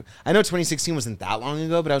interesting. Like, I know 2016 wasn't that long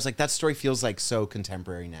ago, but I was like, that story feels like so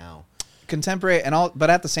contemporary now. Contemporary and all, but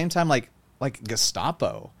at the same time, like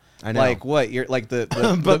Gestapo. I know. Like what? You're like the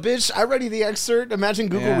But bitch, I read you the excerpt. Imagine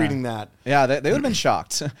Google reading that. Yeah, they would have been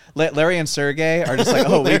shocked. Larry and Sergey are just like,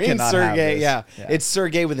 oh, we Larry and cannot have Sergey, this. yeah. It's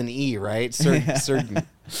Sergey with an E, right? Sergey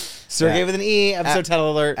with an E. Episode title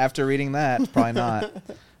alert. After reading that, probably not.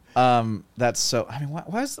 That's so. I mean,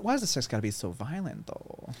 why is the sex got to be so violent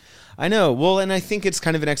though? I know. Well, and I think it's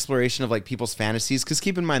kind of an exploration of like people's fantasies. Because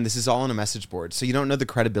keep in mind, this is all on a message board, so you don't know the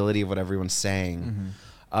credibility of what everyone's saying.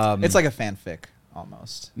 Mm-hmm. It's like a fanfic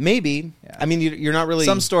almost. Maybe. Yeah. I mean, you're not really.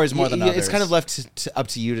 Some stories more than others. It's kind of left up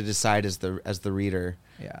to you to decide as the reader.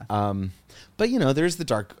 Yeah. But there's the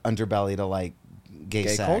dark underbelly to like gay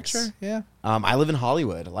sex. Culture. Yeah. I live in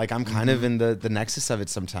Hollywood. Like I'm kind of in the nexus of it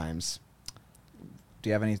sometimes. Do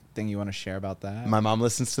you have anything you want to share about that? My mom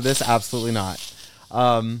listens to this. Absolutely not.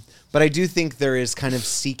 But I do think there is kind of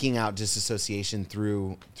seeking out disassociation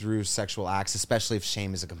through sexual acts, especially if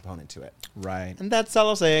shame is a component to it. Right. And that's all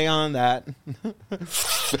I'll say on that.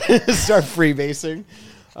 Start freebasing.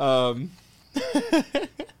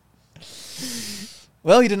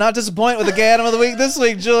 Well, you did not disappoint with the gay item of the week this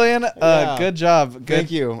week, Julian. Yeah. Good job. Good. Thank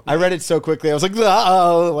you. I read it so quickly. I was like,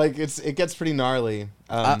 oh, like it gets pretty gnarly.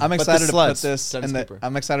 I'm excited to put this Dennis in the. Cooper.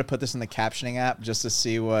 I'm excited to put this in the captioning app just to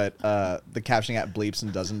see what the captioning app bleeps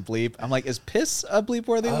and doesn't bleep. I'm like, is piss a bleep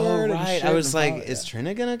worthy word? Oh, right. I was like, is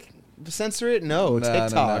Trina gonna censor it? No,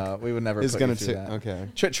 TikTok. No. We would never. is put gonna you through that. okay.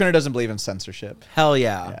 Trina doesn't believe in censorship. Hell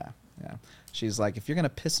yeah. Yeah. She's like, if you're gonna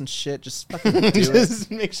piss and shit, just fucking do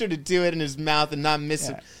Just make sure to do it in his mouth and not miss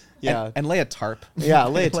it. Yeah. And lay a tarp. Yeah,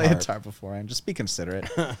 lay a lay a tarp. tarp beforehand. Just be considerate.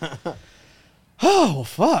 Oh, well,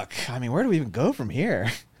 fuck. I mean, where do we even go from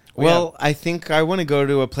here? Well, I think I want to go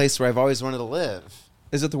to a place where I've always wanted to live.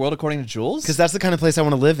 Is it the world according to Jules? Because that's the kind of place I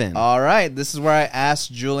want to live in. All right. This is where I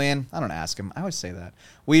ask Julian. I don't ask him. I always say that.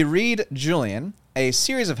 We read Julian a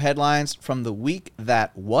series of headlines from the week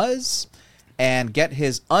that was and get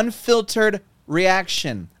his unfiltered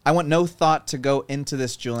reaction. I want no thought to go into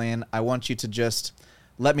this, Julian. I want you to just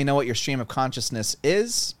let me know what your stream of consciousness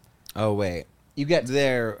is. Oh, wait. You get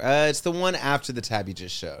There. It's the one after the tab you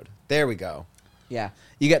just showed. There we go. Yeah.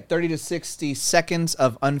 You get 30 to 60 seconds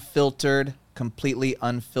of unfiltered, completely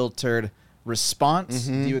unfiltered response.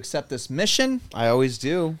 Mm-hmm. Do you accept this mission? I always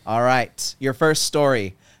do. All right. Your first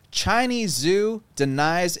story. Chinese zoo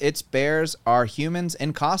denies its bears are humans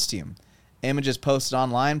in costume. Images posted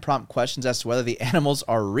online prompt questions as to whether the animals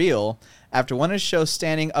are real after one is shown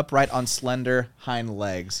standing upright on slender hind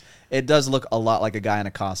legs. It does look a lot like a guy in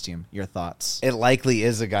a costume. Your thoughts? It likely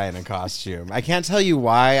is a guy in a costume. I can't tell you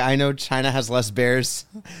why. I know China has less bears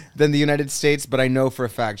than the United States, but I know for a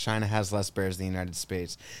fact China has less bears than the United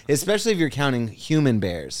States, especially if you're counting human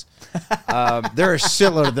bears. There are a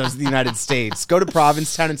shitload of those in the United States. Go to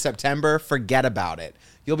Provincetown in September, forget about it.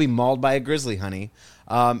 You'll be mauled by a grizzly, honey.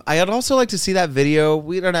 I'd also like to see that video.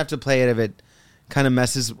 We don't have to play it if it kind of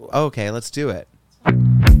messes. Oh, okay, let's do it. Yeah,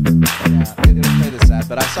 it'll play this ad,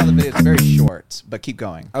 but I saw the video. It's very short, but keep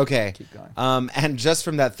going. Okay. Keep going. And just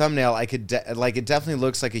from that thumbnail, I could it definitely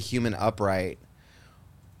looks like a human upright.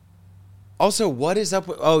 Also, what is up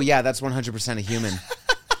with? Oh yeah, that's 100% a human.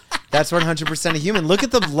 That's 100% a human. Look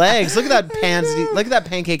at the legs. Look at that pansy. Look at that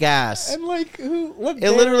pancake ass. And like what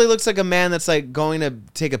It literally looks like a man that's like going to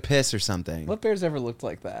take a piss or something. what bears ever looked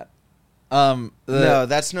like that? No,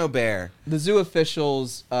 that's no bear. The zoo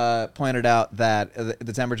officials pointed out that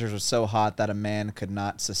the temperatures were so hot that a man could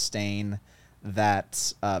not sustain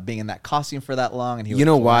that being in that costume for that long, and he. You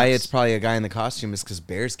know would why collapse. it's probably a guy in the costume is because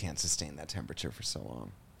bears can't sustain that temperature for so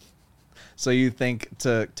long. So you think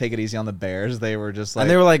to take it easy on the bears, they were just like, And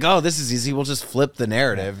they were like, "Oh, this is easy. We'll just flip the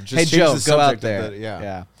narrative. Just "Hey change Joe, the go out subject there." of the-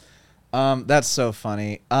 yeah. That's so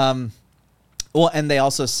funny. Well, and they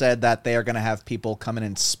also said that they are going to have people come and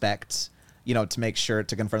inspect, to make sure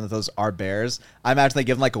to confirm that those are bears. I imagine they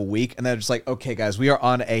give them like a week, and they're just like, "Okay, guys, we are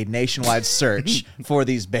on a nationwide search for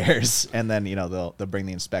these bears," and then they'll bring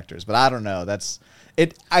the inspectors. But I don't know. That's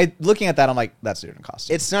it. Looking at that, I'm like, that's a different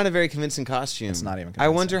costume. It's not a very convincing costume. It's not even I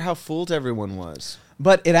convincing. wonder how fooled everyone was.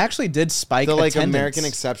 But it actually did spike The like attendance. American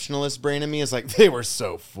exceptionalist brain in me is like, they were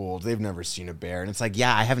so fooled. They've never seen a bear. And it's like,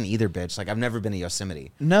 yeah, I haven't either, bitch. Like, I've never been to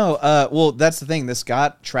Yosemite. No, well, that's the thing. This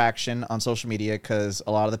got traction on social media because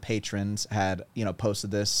a lot of the patrons had, posted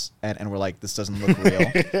this and were like, this doesn't look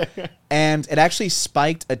real. And it actually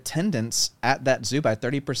spiked attendance at that zoo by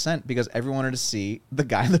 30% because everyone wanted to see the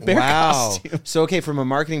guy in the bear costume. So, okay, from a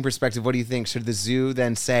marketing perspective, what do you think? Should the zoo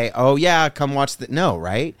then say, oh, yeah, come watch the... No,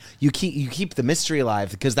 right? You keep the mystery alive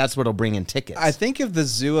because that's what'll bring in tickets. I think if the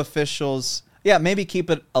zoo officials... Yeah, maybe keep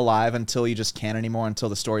it alive until you just can't anymore, until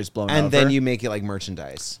the story's blown over. And then you make it like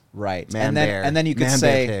merchandise. Right. Man and then, bear. And then you could Man,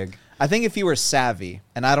 say... bear, pig. I think if you were savvy,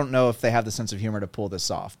 and I don't know if they have the sense of humor to pull this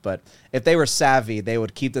off, but if they were savvy, they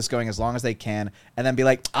would keep this going as long as they can and then be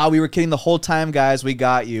like, we were kidding the whole time, guys. We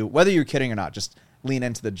got you. Whether you're kidding or not, just lean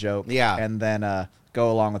into the joke. Yeah. And then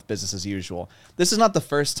go along with business as usual. This is not the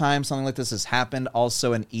first time something like this has happened.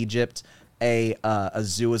 Also in Egypt, a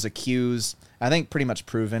zoo was accused, I think pretty much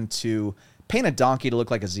proven, to paint a donkey to look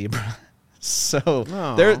like a zebra. So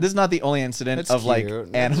this is not the only incident That's of like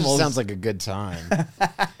cute. animals. That just sounds like a good time.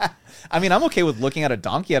 I mean, I'm okay with looking at a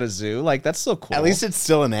donkey at a zoo. Like, that's so cool. At least it's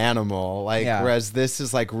still an animal. Like, Yeah. whereas this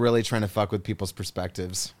is like really trying to fuck with people's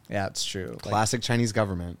perspectives. Yeah, it's true. Like, Classic Chinese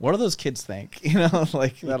government. what do those kids think?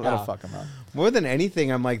 Like, that'll fuck them up. More than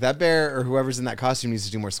anything, I'm like, that bear or whoever's in that costume needs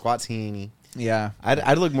to do more squats. Yeah.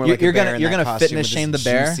 I'd look more like you're a bear gonna in you're that gonna costume fitness with shame the this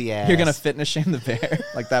bear. juicy ass. You're gonna fitness shame the bear.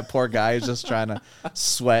 Like that poor guy who's just trying to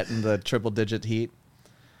sweat in the triple digit heat.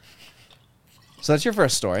 So that's your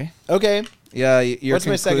first story. Okay. Yeah. Your What's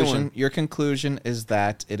my second conclusion? one? Your conclusion is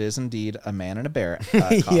that it is indeed a man in a bear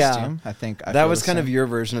costume. Yeah. I think I That feel was the kind of same. your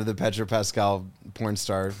version of the Pedro Pascal porn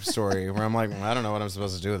star story, where I'm like, I don't know what I'm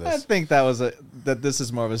supposed to do with I this. think that this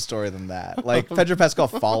is more of a story than that. Like Pedro Pascal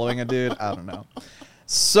following a dude. I don't know.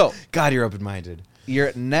 So God, you're open-minded.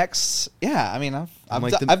 your next, yeah. I mean, I've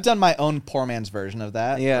like I've done my own poor man's version of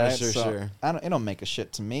that. Yeah, right? sure, So sure. it don't make a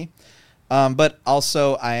shit to me. But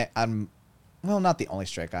also I'm well, not the only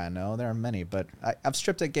straight guy I know. There are many, but I've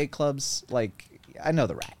stripped at gay clubs. Like I know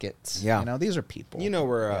the rackets. Yeah. these are people. You know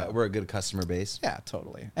we're a good customer base. Yeah,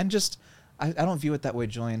 totally. And just I don't view it that way,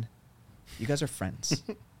 Julian. You guys are friends.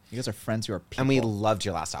 You guys are friends. You are people. And we loved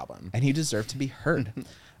your last album. And you deserve to be heard.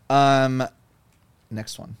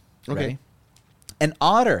 Next one. Okay. Ready? An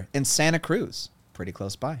otter in Santa Cruz, pretty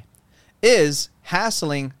close by, is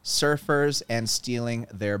hassling surfers and stealing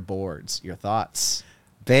their boards. Your thoughts?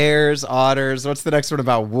 Bears, otters. What's the next one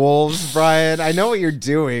about? Wolves, Brian. I know what you're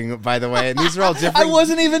doing, by the way. And these are all different. I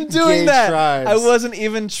wasn't even doing gay that. tribes. I wasn't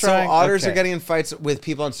even So trying. otters Okay. are getting in fights with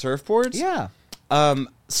people on surfboards? Yeah. Um,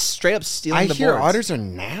 Straight up stealing I the hear boards. otters are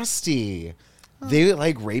nasty. They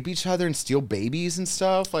like rape each other and steal babies and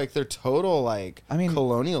stuff. Like they're total like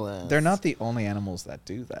colonialists. They're not the only animals that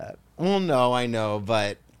do that. Well, no, I know,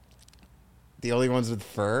 but the only ones with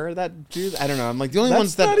fur that do. I don't know. I'm like the only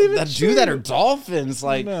ones That's that not even do that true. are dolphins.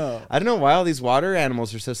 Like No. I don't know why all these water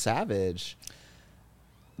animals are so savage.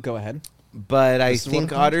 Go ahead. But I This is what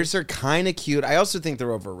think it otters are kind of cute. I also think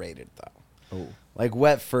they're overrated though. Oh. Like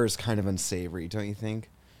wet fur is kind of unsavory, don't you think?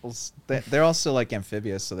 Well, they're also like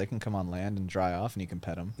amphibious, so they can come on land and dry off, and you can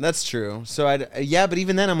pet them. That's true. So but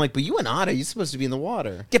even then I'm like, but you an otter, you're supposed to be in the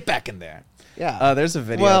water. Get back in there. Yeah. There's a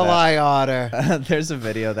video. Well, I otter. There's a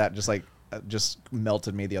video that just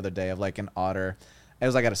melted me the other day of like an otter. It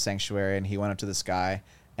was like at a sanctuary, and he went up to this guy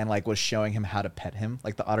and like was showing him how to pet him.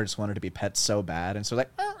 Like the otter just wanted to be pet so bad, and so like,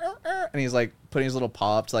 and he's like putting his little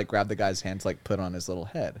paw up to like grab the guy's hand to like put on his little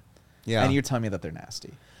head. Yeah. And you're telling me that they're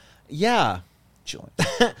nasty. Yeah. Julian.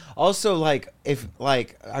 Also,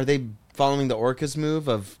 are they following the Orcas move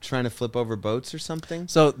of trying to flip over boats or something?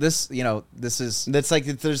 So this is That's like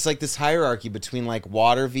there's like this hierarchy between like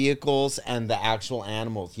water vehicles and the actual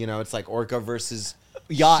animals. It's like orca versus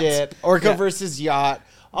Yacht. ship. Orca Yeah. versus yacht.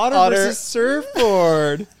 Otter Otter. versus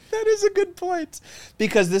surfboard. That is a good point.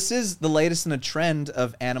 Because this is the latest in a trend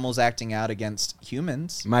of animals acting out against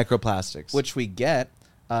humans, Microplastics. which we get.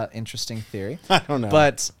 Interesting theory. I don't know.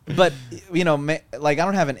 But you know, like I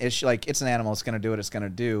don't have an issue. Like it's an animal. It's going to do what it's going to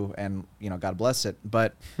do, and you know, God bless it.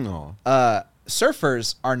 But No.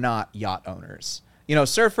 surfers are not yacht owners. You know,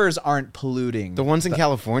 surfers aren't polluting. The ones in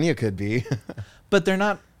California could be. But they're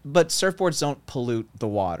not. But surfboards don't pollute the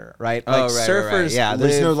water, right? Oh, Like right, surfers, right. Yeah,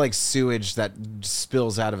 there's live- no like sewage that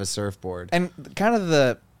spills out of a surfboard. and kind of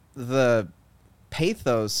the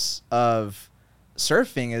pathos of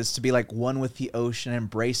surfing is to be like one with the ocean,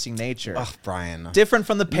 embracing nature. Oh, Brian. Different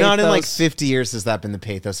from the pathos. Not in like 50 years has that been the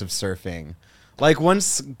pathos of surfing. Like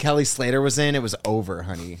once Kelly Slater was in, it was over,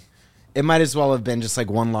 honey. It might as well have been just like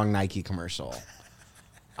one long Nike commercial.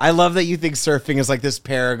 I love that you think surfing is like this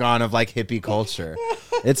paragon of like hippie culture.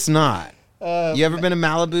 It's not. You ever been to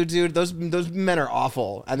Malibu, dude? Those men are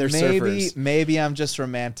awful, and they're surfers. Maybe I'm just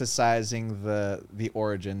romanticizing the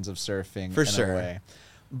origins of surfing For in sure. a way.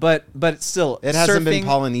 But still, It hasn't been surfing-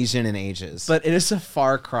 Polynesian in ages. But it is a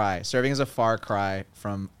far cry. Surfing is a far cry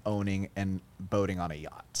from owning and boating on a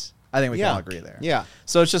yacht. I think we can all agree there. Yeah.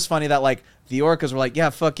 So it's just funny that like the orcas were like, yeah,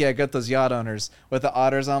 fuck yeah, get those yacht owners. With the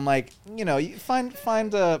otters, I'm like, you know, you find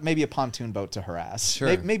maybe a pontoon boat to harass.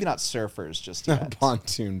 Sure. Maybe not surfers just A yet.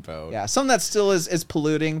 pontoon boat. Yeah, something that still is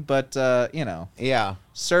polluting, but you know, Yeah.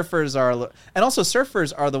 surfers are, and also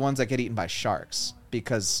surfers are the ones that get eaten by sharks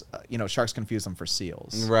because you know, sharks confuse them for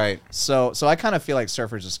seals. Right. So I kind of feel like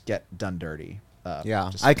surfers just get done dirty. Yeah.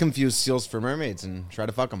 just- I confuse seals for mermaids and try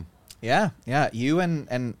to fuck them. yeah. You and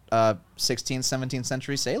 16th, 17th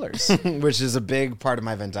century sailors. Which is a big part of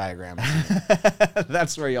my Venn diagram.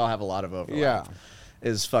 That's where y'all have a lot of overlap. Yeah.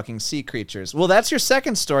 Is fucking sea creatures. Well, that's your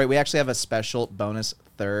second story. We actually have a special bonus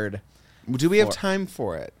third. Do we have For- time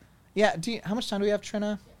for it? Yeah. How much time do we have,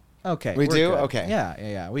 Trina? Okay. We we're do? good. Okay.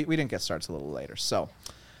 Yeah. We didn't get started till a little later. So,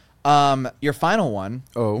 your final one.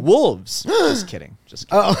 Oh. Wolves. Just kidding. Just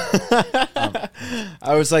kidding.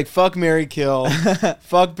 I was like, fuck, marry, kill.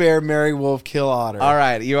 Fuck, bear, marry, wolf, kill, otter. All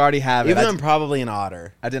right. You already have it. Even though I'm probably an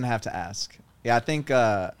otter. I didn't have to ask. Yeah. I think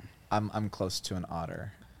I'm close to an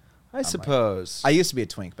otter. I suppose. I used to be a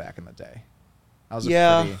twink back in the day. I was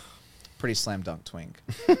Yeah. a pretty slam dunk twink.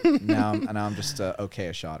 now I'm just a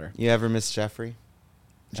okay-ish otter. You ever miss Jeffrey?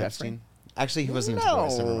 Jeffrey? Epstein? Actually, he wasn't his No,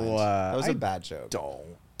 voice. Never mind. That was I a bad joke.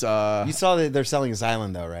 Don't. You saw that they're selling his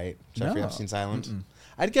island, though, right? Jeffrey No. Epstein's island?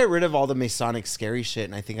 I'd get rid of all the Masonic scary shit,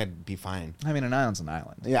 and I think I'd be fine. I mean, an island's an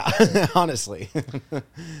island. Yeah, honestly.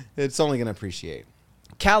 It's only going to appreciate.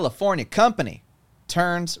 California company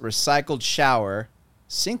turns recycled shower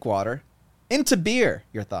sink water into beer.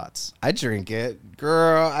 Your thoughts? I drink it.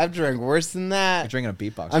 Girl, I've drank worse than that. You're drinking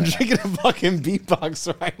a beatbox. I'm right now. drinking a fucking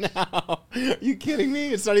beatbox right now. Are you kidding me?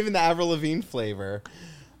 It's not even the Avril Lavigne flavor.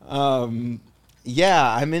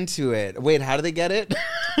 Yeah, I'm into it. Wait, how do they get it?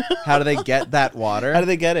 How do they get that water? How do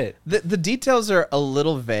they get it? The details are a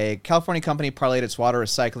little vague. California company parlayed its water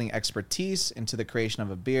recycling expertise into the creation of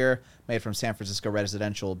a beer made from San Francisco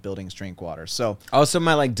residential buildings drink water. So Also,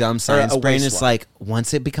 my like dumb science a brain is wastewater. like,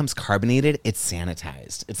 once it becomes carbonated, it's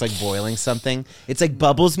sanitized. It's like boiling something. It's like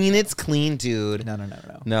bubbles mean it's clean, dude. no.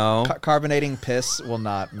 No. Carbonating piss will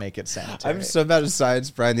not make it sanitary. I'm so bad at science,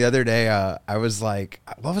 Brian. The other day, I was like,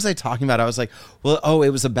 what was I talking about? I was like,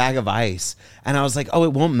 it was a bag of ice. And I was like,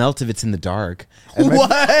 it won't melt if it's in the dark. And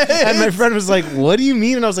What? And my friend was like, what do you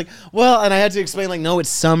mean? And I was like, well, and I had to explain, like, no, it's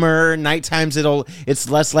summer. Night times it's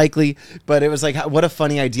less likely. But it was like, what a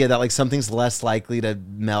funny idea that, like, something's less likely to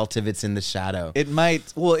melt if it's in the shadow. It might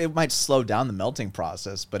slow down the melting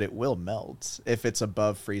process, but it will melt if it's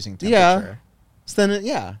above freezing Yeah. temperature. So then,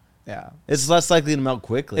 yeah. It's less likely to melt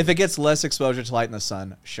quickly. If it gets less exposure to light in the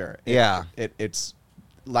sun, sure. Yeah. It's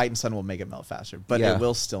light and sun will make it melt faster, but Yeah. it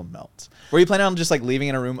will still melt. Were you planning on just like leaving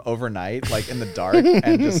in a room overnight, like in the dark,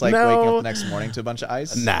 and just like No. waking up the next morning to a bunch of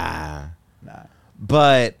ice? Nah. Nah.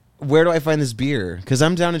 But where do I find this beer? Because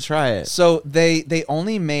I'm down to try it. So they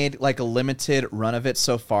only made like a limited run of it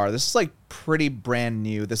so far. This is like pretty brand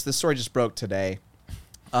new. This story just broke today.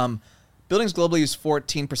 Buildings globally use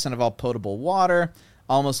 14% of all potable water.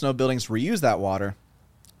 Almost no buildings reuse that water.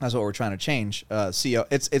 That's what we're trying to change.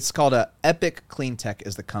 It's called Epic Clean Tech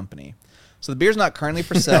is the company. So the beer's not currently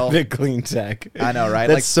for sale. Big clean tech. I know, right?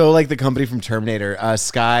 That's Like- so like the company from Terminator,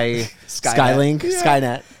 Skylink, Yeah.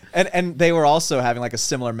 Skynet. And they were also having like a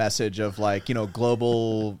similar message of like, you know,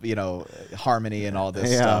 global, you know, harmony and all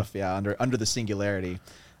this Yeah. stuff. Yeah, under the singularity.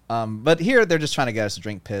 But here they're just trying to get us to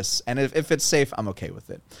drink piss, and if it's safe, I'm okay with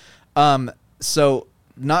it. So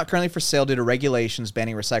not currently for sale due to regulations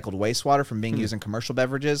banning recycled wastewater from being used in commercial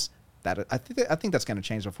beverages. That I think that's going to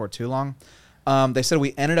change before too long. They said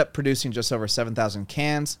we ended up producing just over 7,000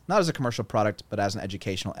 cans, not as a commercial product, but as an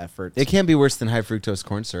educational effort. It can't be worse than high fructose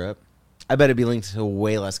corn syrup. I bet it'd be linked to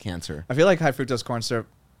way less cancer. I feel like high fructose corn syrup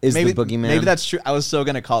Is the boogeyman. Maybe that's true. I was so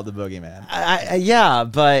going to call it the boogeyman. Yeah,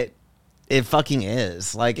 but it fucking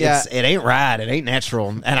is. Like, Yeah. it ain't rad. It ain't natural.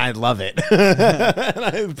 And I love it. And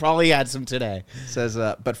I probably had some today. It says,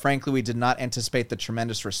 but frankly, we did not anticipate the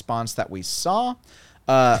tremendous response that we saw.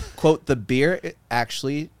 Quote, the beer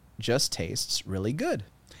actually just tastes really good.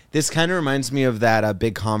 This kind of reminds me of that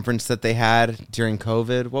big conference that they had during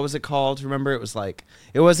COVID. What was it called? Remember?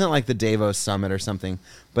 It wasn't like the Davos Summit or something,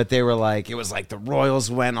 but they were like, it was like the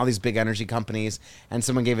Royals went, all these big energy companies, and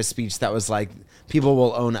someone gave a speech that was like, people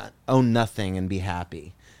will own nothing and be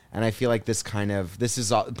happy. And I feel like this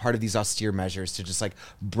is part of these austere measures to just like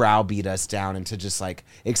browbeat us down into just like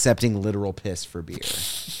accepting literal piss for beer.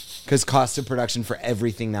 Because cost of production for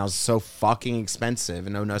everything now is so fucking expensive,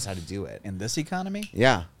 and no one knows how to do it. In this economy?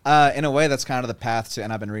 Yeah. In a way, that's kind of the path to,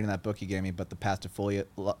 and I've been reading that book you gave me, but the path to fully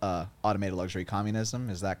automated luxury communism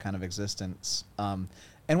is that kind of existence.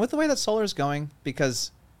 And with the way that solar is going,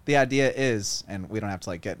 because the idea is, and we don't have to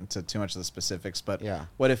like get into too much of the specifics, but Yeah.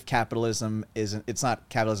 what if capitalism isn't, it's not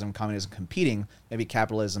capitalism and communism competing, maybe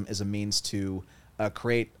capitalism is a means to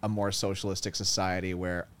create a more socialistic society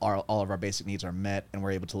where all of our basic needs are met and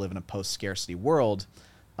we're able to live in a post-scarcity world,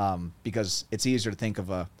 because it's easier to think of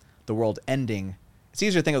the world ending. It's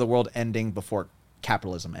easier to think of the world ending before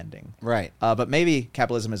capitalism ending. Right. But maybe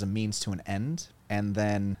capitalism is a means to an end, and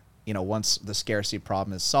then once the scarcity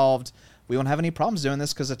problem is solved, we won't have any problems doing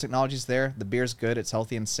this because the technology's there, the beer's good, it's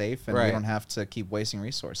healthy and safe, and we Right. don't have to keep wasting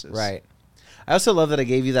resources. Right. I also love that I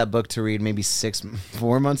gave you that book to read maybe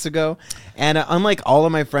 4 months ago. And unlike all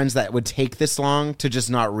of my friends that would take this long to just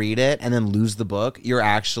not read it and then lose the book, you're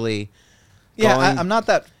actually Yeah, going- I'm not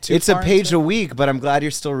that too It's a far page into a it. week, but I'm glad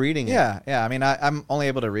you're still reading it. Yeah. I mean, I'm only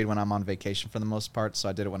able to read when I'm on vacation for the most part, so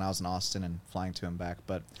I did it when I was in Austin and flying to and back.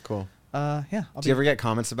 But Cool. yeah. Do you ever get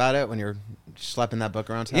comments about it when you're schlepping that book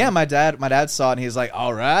around town? Yeah, my dad saw it and he's like,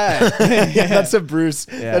 "All right." Yeah, that's a Bruce.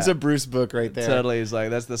 Yeah. That's a Bruce book right there. Totally. He's like,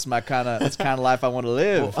 that's my kind of life I want to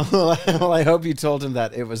live. Well, I hope you told him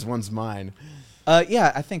that it was once mine.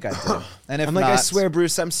 Yeah, I think I did. And if I'm not, like, I swear,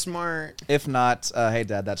 Bruce, I'm smart. If not, hey,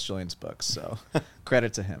 Dad, that's Julian's book, so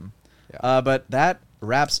credit to him. Yeah. But that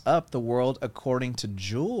wraps up the world according to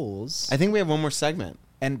Jules. I think we have one more segment.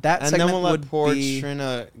 And that And segment then we'll let would poor be...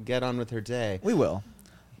 Trina get on with her day. We will.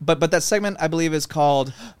 But that segment, I believe, is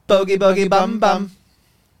called Bogey Bogey Bum Bum.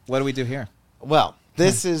 What do we do here? Well,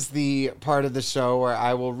 this is the part of the show where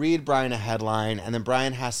I will read Brian a headline, and then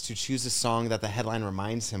Brian has to choose a song that the headline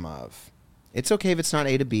reminds him of. It's okay if it's not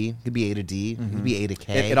A to B. It could be A to D. It could be A to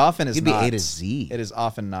K. It often is It could not. be A to Z. It is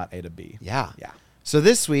often not A to B. Yeah. Yeah. So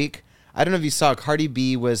this week, I don't know if you saw, Cardi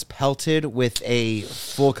B was pelted with a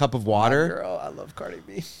full cup of water. Girl, I love Cardi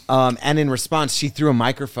B. And in response, she threw a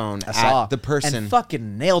microphone I saw at the person. and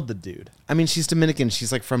fucking nailed the dude. I mean, she's Dominican.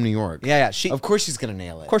 She's like from New York. Yeah. Of course she's going to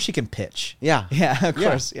nail it. Of course she can pitch. Yeah. Yeah, of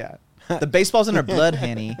course, yeah. The baseball's in her blood,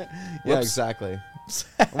 Henny. Yeah, Whoops. exactly.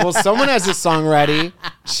 Well, someone has a song ready.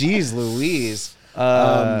 Jeez Louise.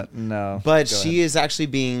 No. But Go she is actually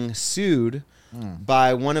being sued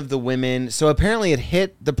by one of the women. So apparently it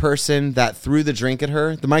hit the person that threw the drink at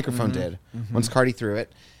her. The microphone did. Once Cardi threw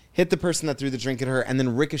it. Hit the person that threw the drink at her and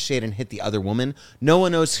then ricocheted and hit the other woman. No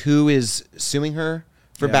one knows who is suing her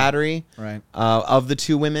for Yeah. battery Right. of the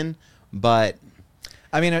two women. But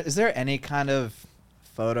I mean, is there any kind of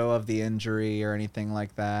photo of the injury or anything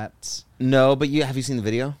like that? no, but have you seen the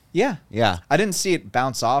video? Yeah. Yeah. I didn't see it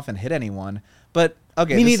bounce off and hit anyone, but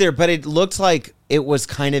okay. Me neither, but it looked like it was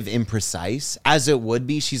kind of imprecise, as it would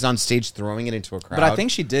be. She's on stage throwing it into a crowd. But I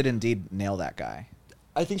think she did indeed nail that guy.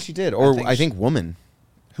 I think she did, or I think woman.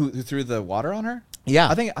 Who threw the water on her? Yeah.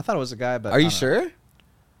 I thought it was a guy, but Are I you don't know. sure?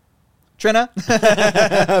 Trina?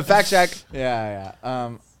 Fact check. Yeah.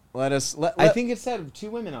 I think it said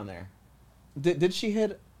two women on there. Did she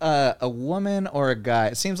hit a woman or a guy?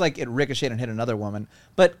 It seems like it ricocheted and hit another woman.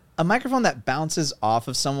 But a microphone that bounces off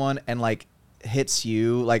of someone and like hits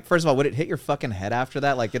you, like, first of all, would it hit your fucking head after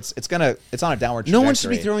that? Like it's on a downward trajectory. No one should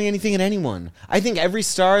be throwing anything at anyone. I think every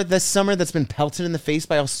star this summer that's been pelted in the face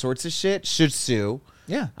by all sorts of shit should sue.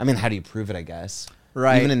 Yeah. I mean, how do you prove it, I guess?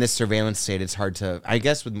 Right. Even in this surveillance state, it's hard to, I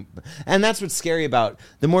guess, and that's what's scary about,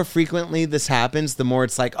 the more frequently this happens, the more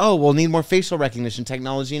it's like, oh, we'll need more facial recognition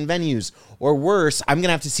technology in venues. Or worse, I'm going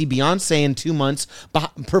to have to see Beyonce in 2 months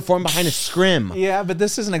perform behind a scrim. Yeah, but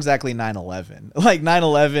this isn't exactly 9/11. Like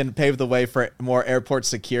 9/11 paved the way for more airport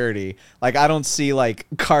security. Like I don't see like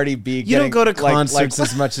Cardi B. You don't go to like, concerts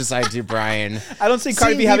as much as I do, Brian. I don't see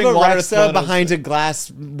Cardi B Seeing having Viva water Rexa thrown behind a glass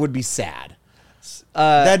would be sad.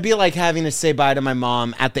 That'd be like having to say bye to my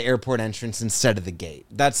mom at the airport entrance instead of the gate.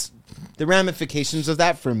 That's the ramifications of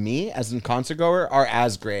that for me as a concert goer are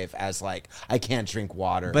as grave as like I can't drink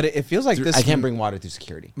water. But it feels like this. I can't bring water through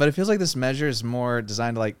security. But it feels like this measure is more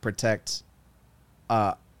designed to like protect.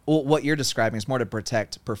 Well, what you're describing is more to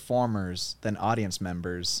protect performers than audience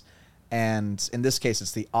members, and in this case,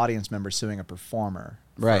 it's the audience member suing a performer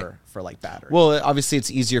Right. for like battery. Well, obviously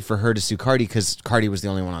it's easier for her to sue Cardi because Cardi was the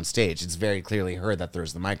only one on stage. It's very clearly her that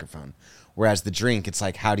throws the microphone. Whereas the drink, it's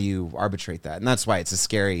like, how do you arbitrate that? And that's why it's a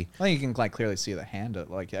scary. I think you can like clearly see the hand.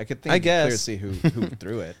 Like I could think. I You can clearly guess. see who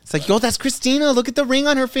threw it. It's like, yo, that's Christina. Look at the ring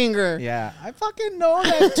on her finger. Yeah, I fucking know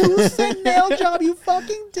that 2-cent nail job you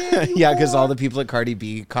fucking did. You Yeah, because all whore. the people at Cardi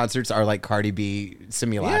B concerts are like Cardi B Yeah,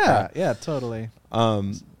 simulacra. yeah, totally.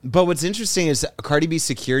 But what's interesting is Cardi B's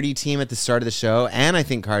security team at the start of the show, and I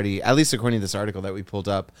think Cardi, at least according to this article that we pulled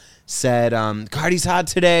up, said Cardi's hot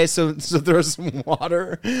today, so throw some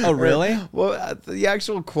water. Oh, really? Well, the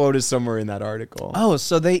actual quote is somewhere in that article. Oh,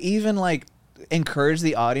 so they even like encourage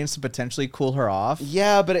the audience to potentially cool her off.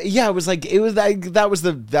 Yeah, but it was like that was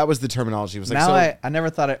the terminology. It was like, Now so, I never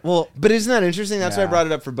thought it. Well, but isn't that interesting? That's why I Yeah. brought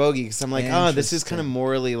it up for Bogey, because I'm like, oh, this is kind of Interesting.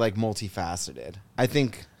 morally like multifaceted. I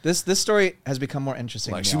think this story has become more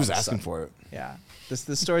interesting. like to me she all was of a asking sudden. for it. Yeah,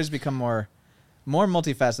 this story has become more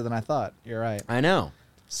multifaceted than I thought. You're right. I know.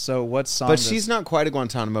 So what song? But does- she's not quite a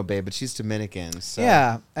Guantanamo Bay, but she's Dominican. So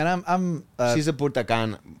Yeah, and I'm. she's a Puerto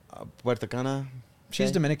Cana. she's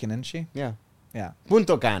okay. Dominican, isn't she? Yeah. Yeah.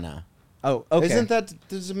 Punto Cana. Oh, okay. Isn't that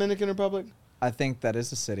the Dominican Republic? I think that is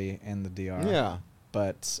a city in the DR. Yeah.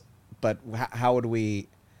 But how would we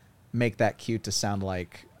make that cute to sound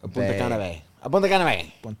like A Punta Cana Bay. A Punta Cana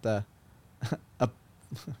Bay. Punta, a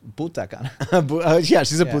Puta Cana. Yeah,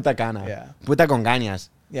 she's a Yeah. Puta Cana. Yeah. Puta con ganas.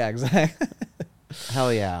 Yeah, exactly.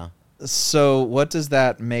 Hell yeah. So what does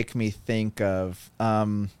that make me think of?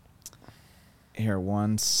 Here,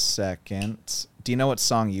 1 second. Do you know what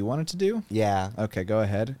song you wanted to do? Yeah. Okay, go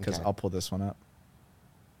ahead, because Okay. I'll pull this one up.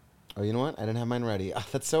 Oh, you know what? I didn't have mine ready. Oh,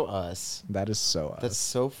 that's so us. That is so us. That's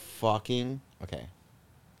so fucking... Okay.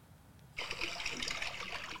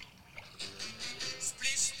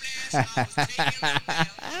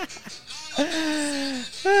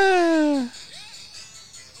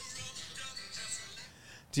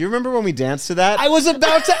 Do you remember when we danced to that? I was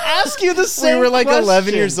about to ask you the we same were like 11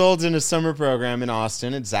 question. years old in a summer program in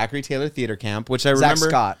Austin at Zachary Taylor Theater Camp, which I Zach remember.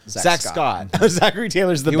 Scott. Zach Scott. Zachary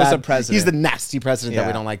Taylor's the He was bad. the president. He's the nasty president that we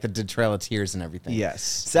Yeah. don't like, the Trail of Tears and everything.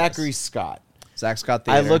 Yes. Zachary yes. Scott. Zach Scott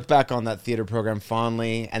I Theater. look back on that theater program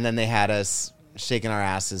fondly, and then they had us shaking our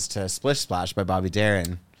asses to Splish Splash by Bobby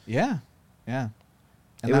Darin. Yeah. Yeah.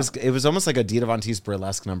 And It was almost like a Dita Von Teese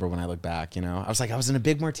burlesque number when I look back, you know? I was like, I was in a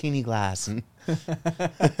big martini glass, and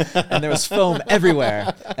and there was foam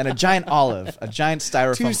everywhere, and a giant olive, a giant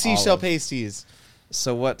styrofoam 2 seashell olive. pasties.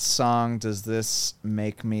 So what song does this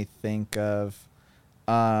make me think of?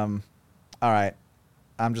 All right.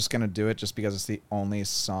 I'm just going to do it just because it's the only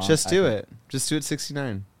song. Just I do can- it. Just do it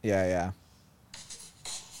 69. Yeah, yeah.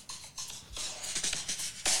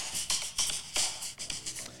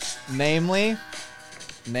 Namely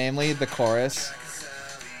the chorus.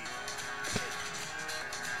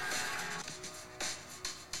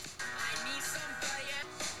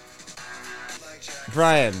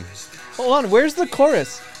 Brian. Hold on, where's the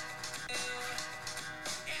chorus?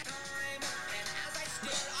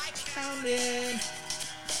 Counting.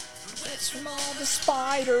 It's from all the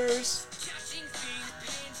spiders.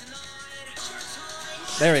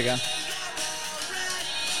 There we go.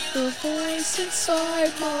 The voice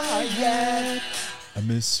inside my head. I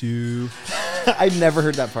miss you. I've never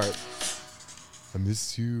heard that part. I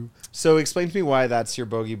miss you. So explain to me why that's your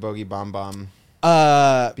bogey bomb bomb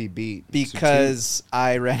beat. Because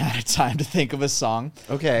I ran out of time to think of a song.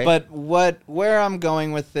 Okay. But where I'm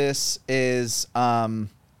going with this is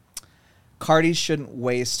Cardi shouldn't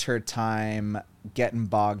waste her time getting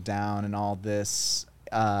bogged down in all this.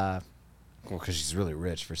 Well, because she's really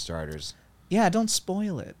rich for starters. Yeah, don't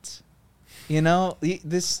spoil it. You know,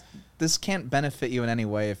 this can't benefit you in any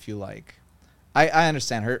way if you like. I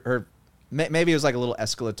understand her maybe it was like a little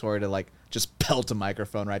escalatory to like just pelt a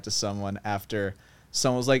microphone right to someone after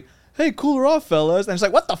someone was like, hey, cooler off, fellas. And she's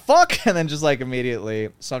like, what the fuck? And then just like immediately.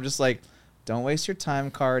 So I'm just like, don't waste your time,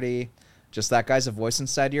 Cardi. Just that guy's a voice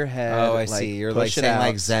inside your head. Oh, I like, see. You're push like it saying out.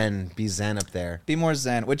 like Zen. Be Zen up there. Be more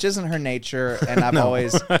zen, which isn't her nature, and I've No.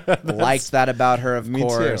 always liked that about her. Of Me too.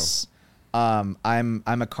 course, I'm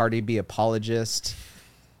a Cardi B apologist,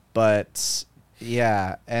 but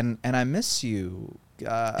yeah, and I miss you.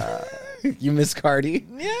 You miss Cardi?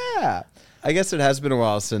 Yeah, I guess it has been a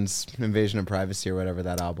while since Invasion of Privacy or whatever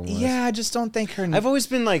that album was. yeah. I just don't think her. I've always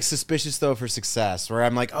been like suspicious though for success, where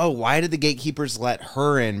I'm like, oh, why did the gatekeepers let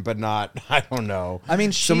her in, but not? I don't know. I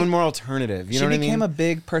mean, someone more alternative. You know what I mean? She became a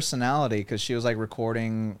big personality because she was like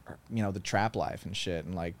recording, the trap life and shit,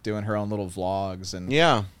 and like doing her own little vlogs and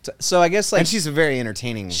Yeah, So I guess like and she's a very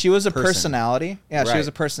entertaining. she was a person. personality. Yeah, she Right. was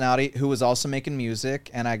a personality who was also making music,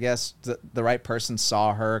 and I guess the right person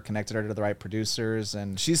saw her, connected her to the right producers,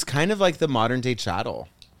 and She's kind of like the modern day Chattel.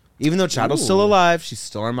 Even though Chattel's still Ooh. alive, she's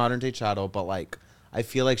still our modern day Chattel. But like, I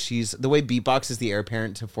feel like she's the way Beatbox is the heir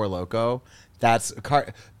apparent to Four Loko. That's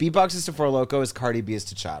Beatbox is to Four Loko as Cardi B is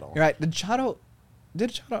to Chattel. you're right. Did Chato?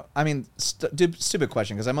 I mean, stupid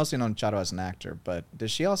question because I mostly know Chato as an actor, but does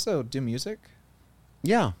she also do music?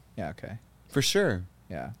 Yeah, Yeah. Okay. for sure.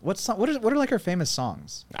 Yeah. What are like her famous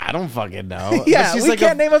songs? I don't fucking know. Yeah, But we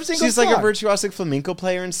can't name a single She's like a song. virtuosic flamenco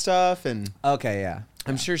player and stuff, and Okay. Yeah.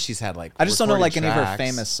 I'm sure she's had like. I just don't know like recorded any of her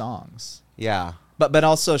tracks. famous songs. Yeah. But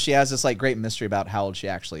also she has this like great mystery about how old she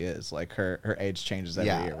actually is. Like her age changes every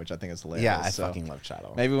Yeah. year, which I think is hilarious. Yeah, I So fucking love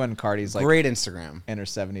Chattel. maybe when Cardi's like Great Instagram. in her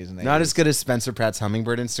 70s and 80s. Not as good as Spencer Pratt's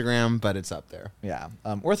Hummingbird Instagram, but it's up there. Yeah.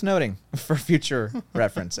 Worth noting for future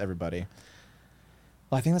reference, everybody.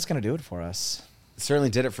 Well, I think that's going to do it for us. Certainly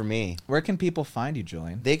did it for me. Where can people find you,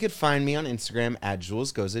 Julian? They could find me on Instagram at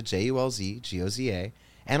JulesGoza, JulzGoza,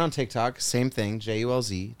 and on TikTok, same thing,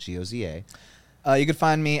 JulzGoza. You can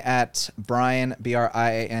find me at Brian,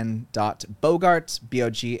 BRIAN.Bogart,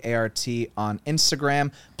 BOGART on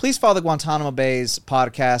Instagram. Please follow the Guantanamo Bay's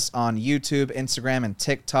podcast on YouTube, Instagram, and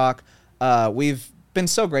TikTok. We've been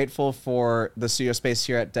so grateful for the studio space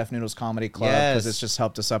here at Def Noodles Comedy Club because Yes. it's just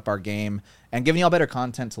helped us up our game and giving y'all better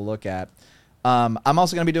content to look at. I'm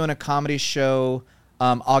also going to be doing a comedy show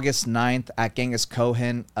August 9th at Genghis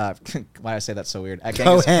Cohen. Why did I say that so weird? At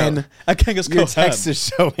Genghis Cohen. At Genghis Your Cohen. text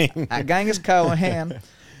is showing. At Genghis Cohen.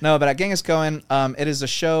 No, but at Genghis Cohen, it is a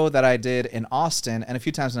show that I did in Austin and a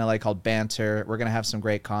few times in LA called Banter. We're going to have some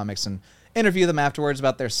great comics and interview them afterwards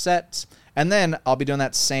about their sets. And then I'll be doing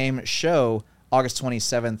that same show August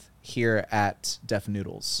 27th here at Def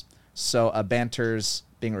Noodles. So Banter's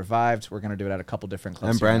being revived. We're going to do it at a couple different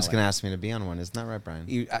clubs. And here in Brian's LA. going to ask me to be on one. Isn't that right,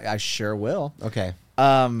 Brian? I sure will. Okay.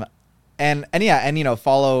 And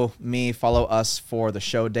follow me, follow us for the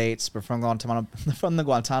show dates. But from the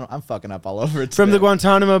Guantanamo, I'm fucking up all over it. From the today.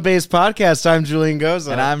 Guantanamo Bay's podcast, I'm Julian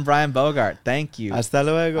Goza. And I'm Brian Bogart. Thank you. Hasta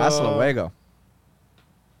luego. Hasta luego.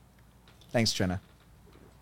 Thanks, Trina.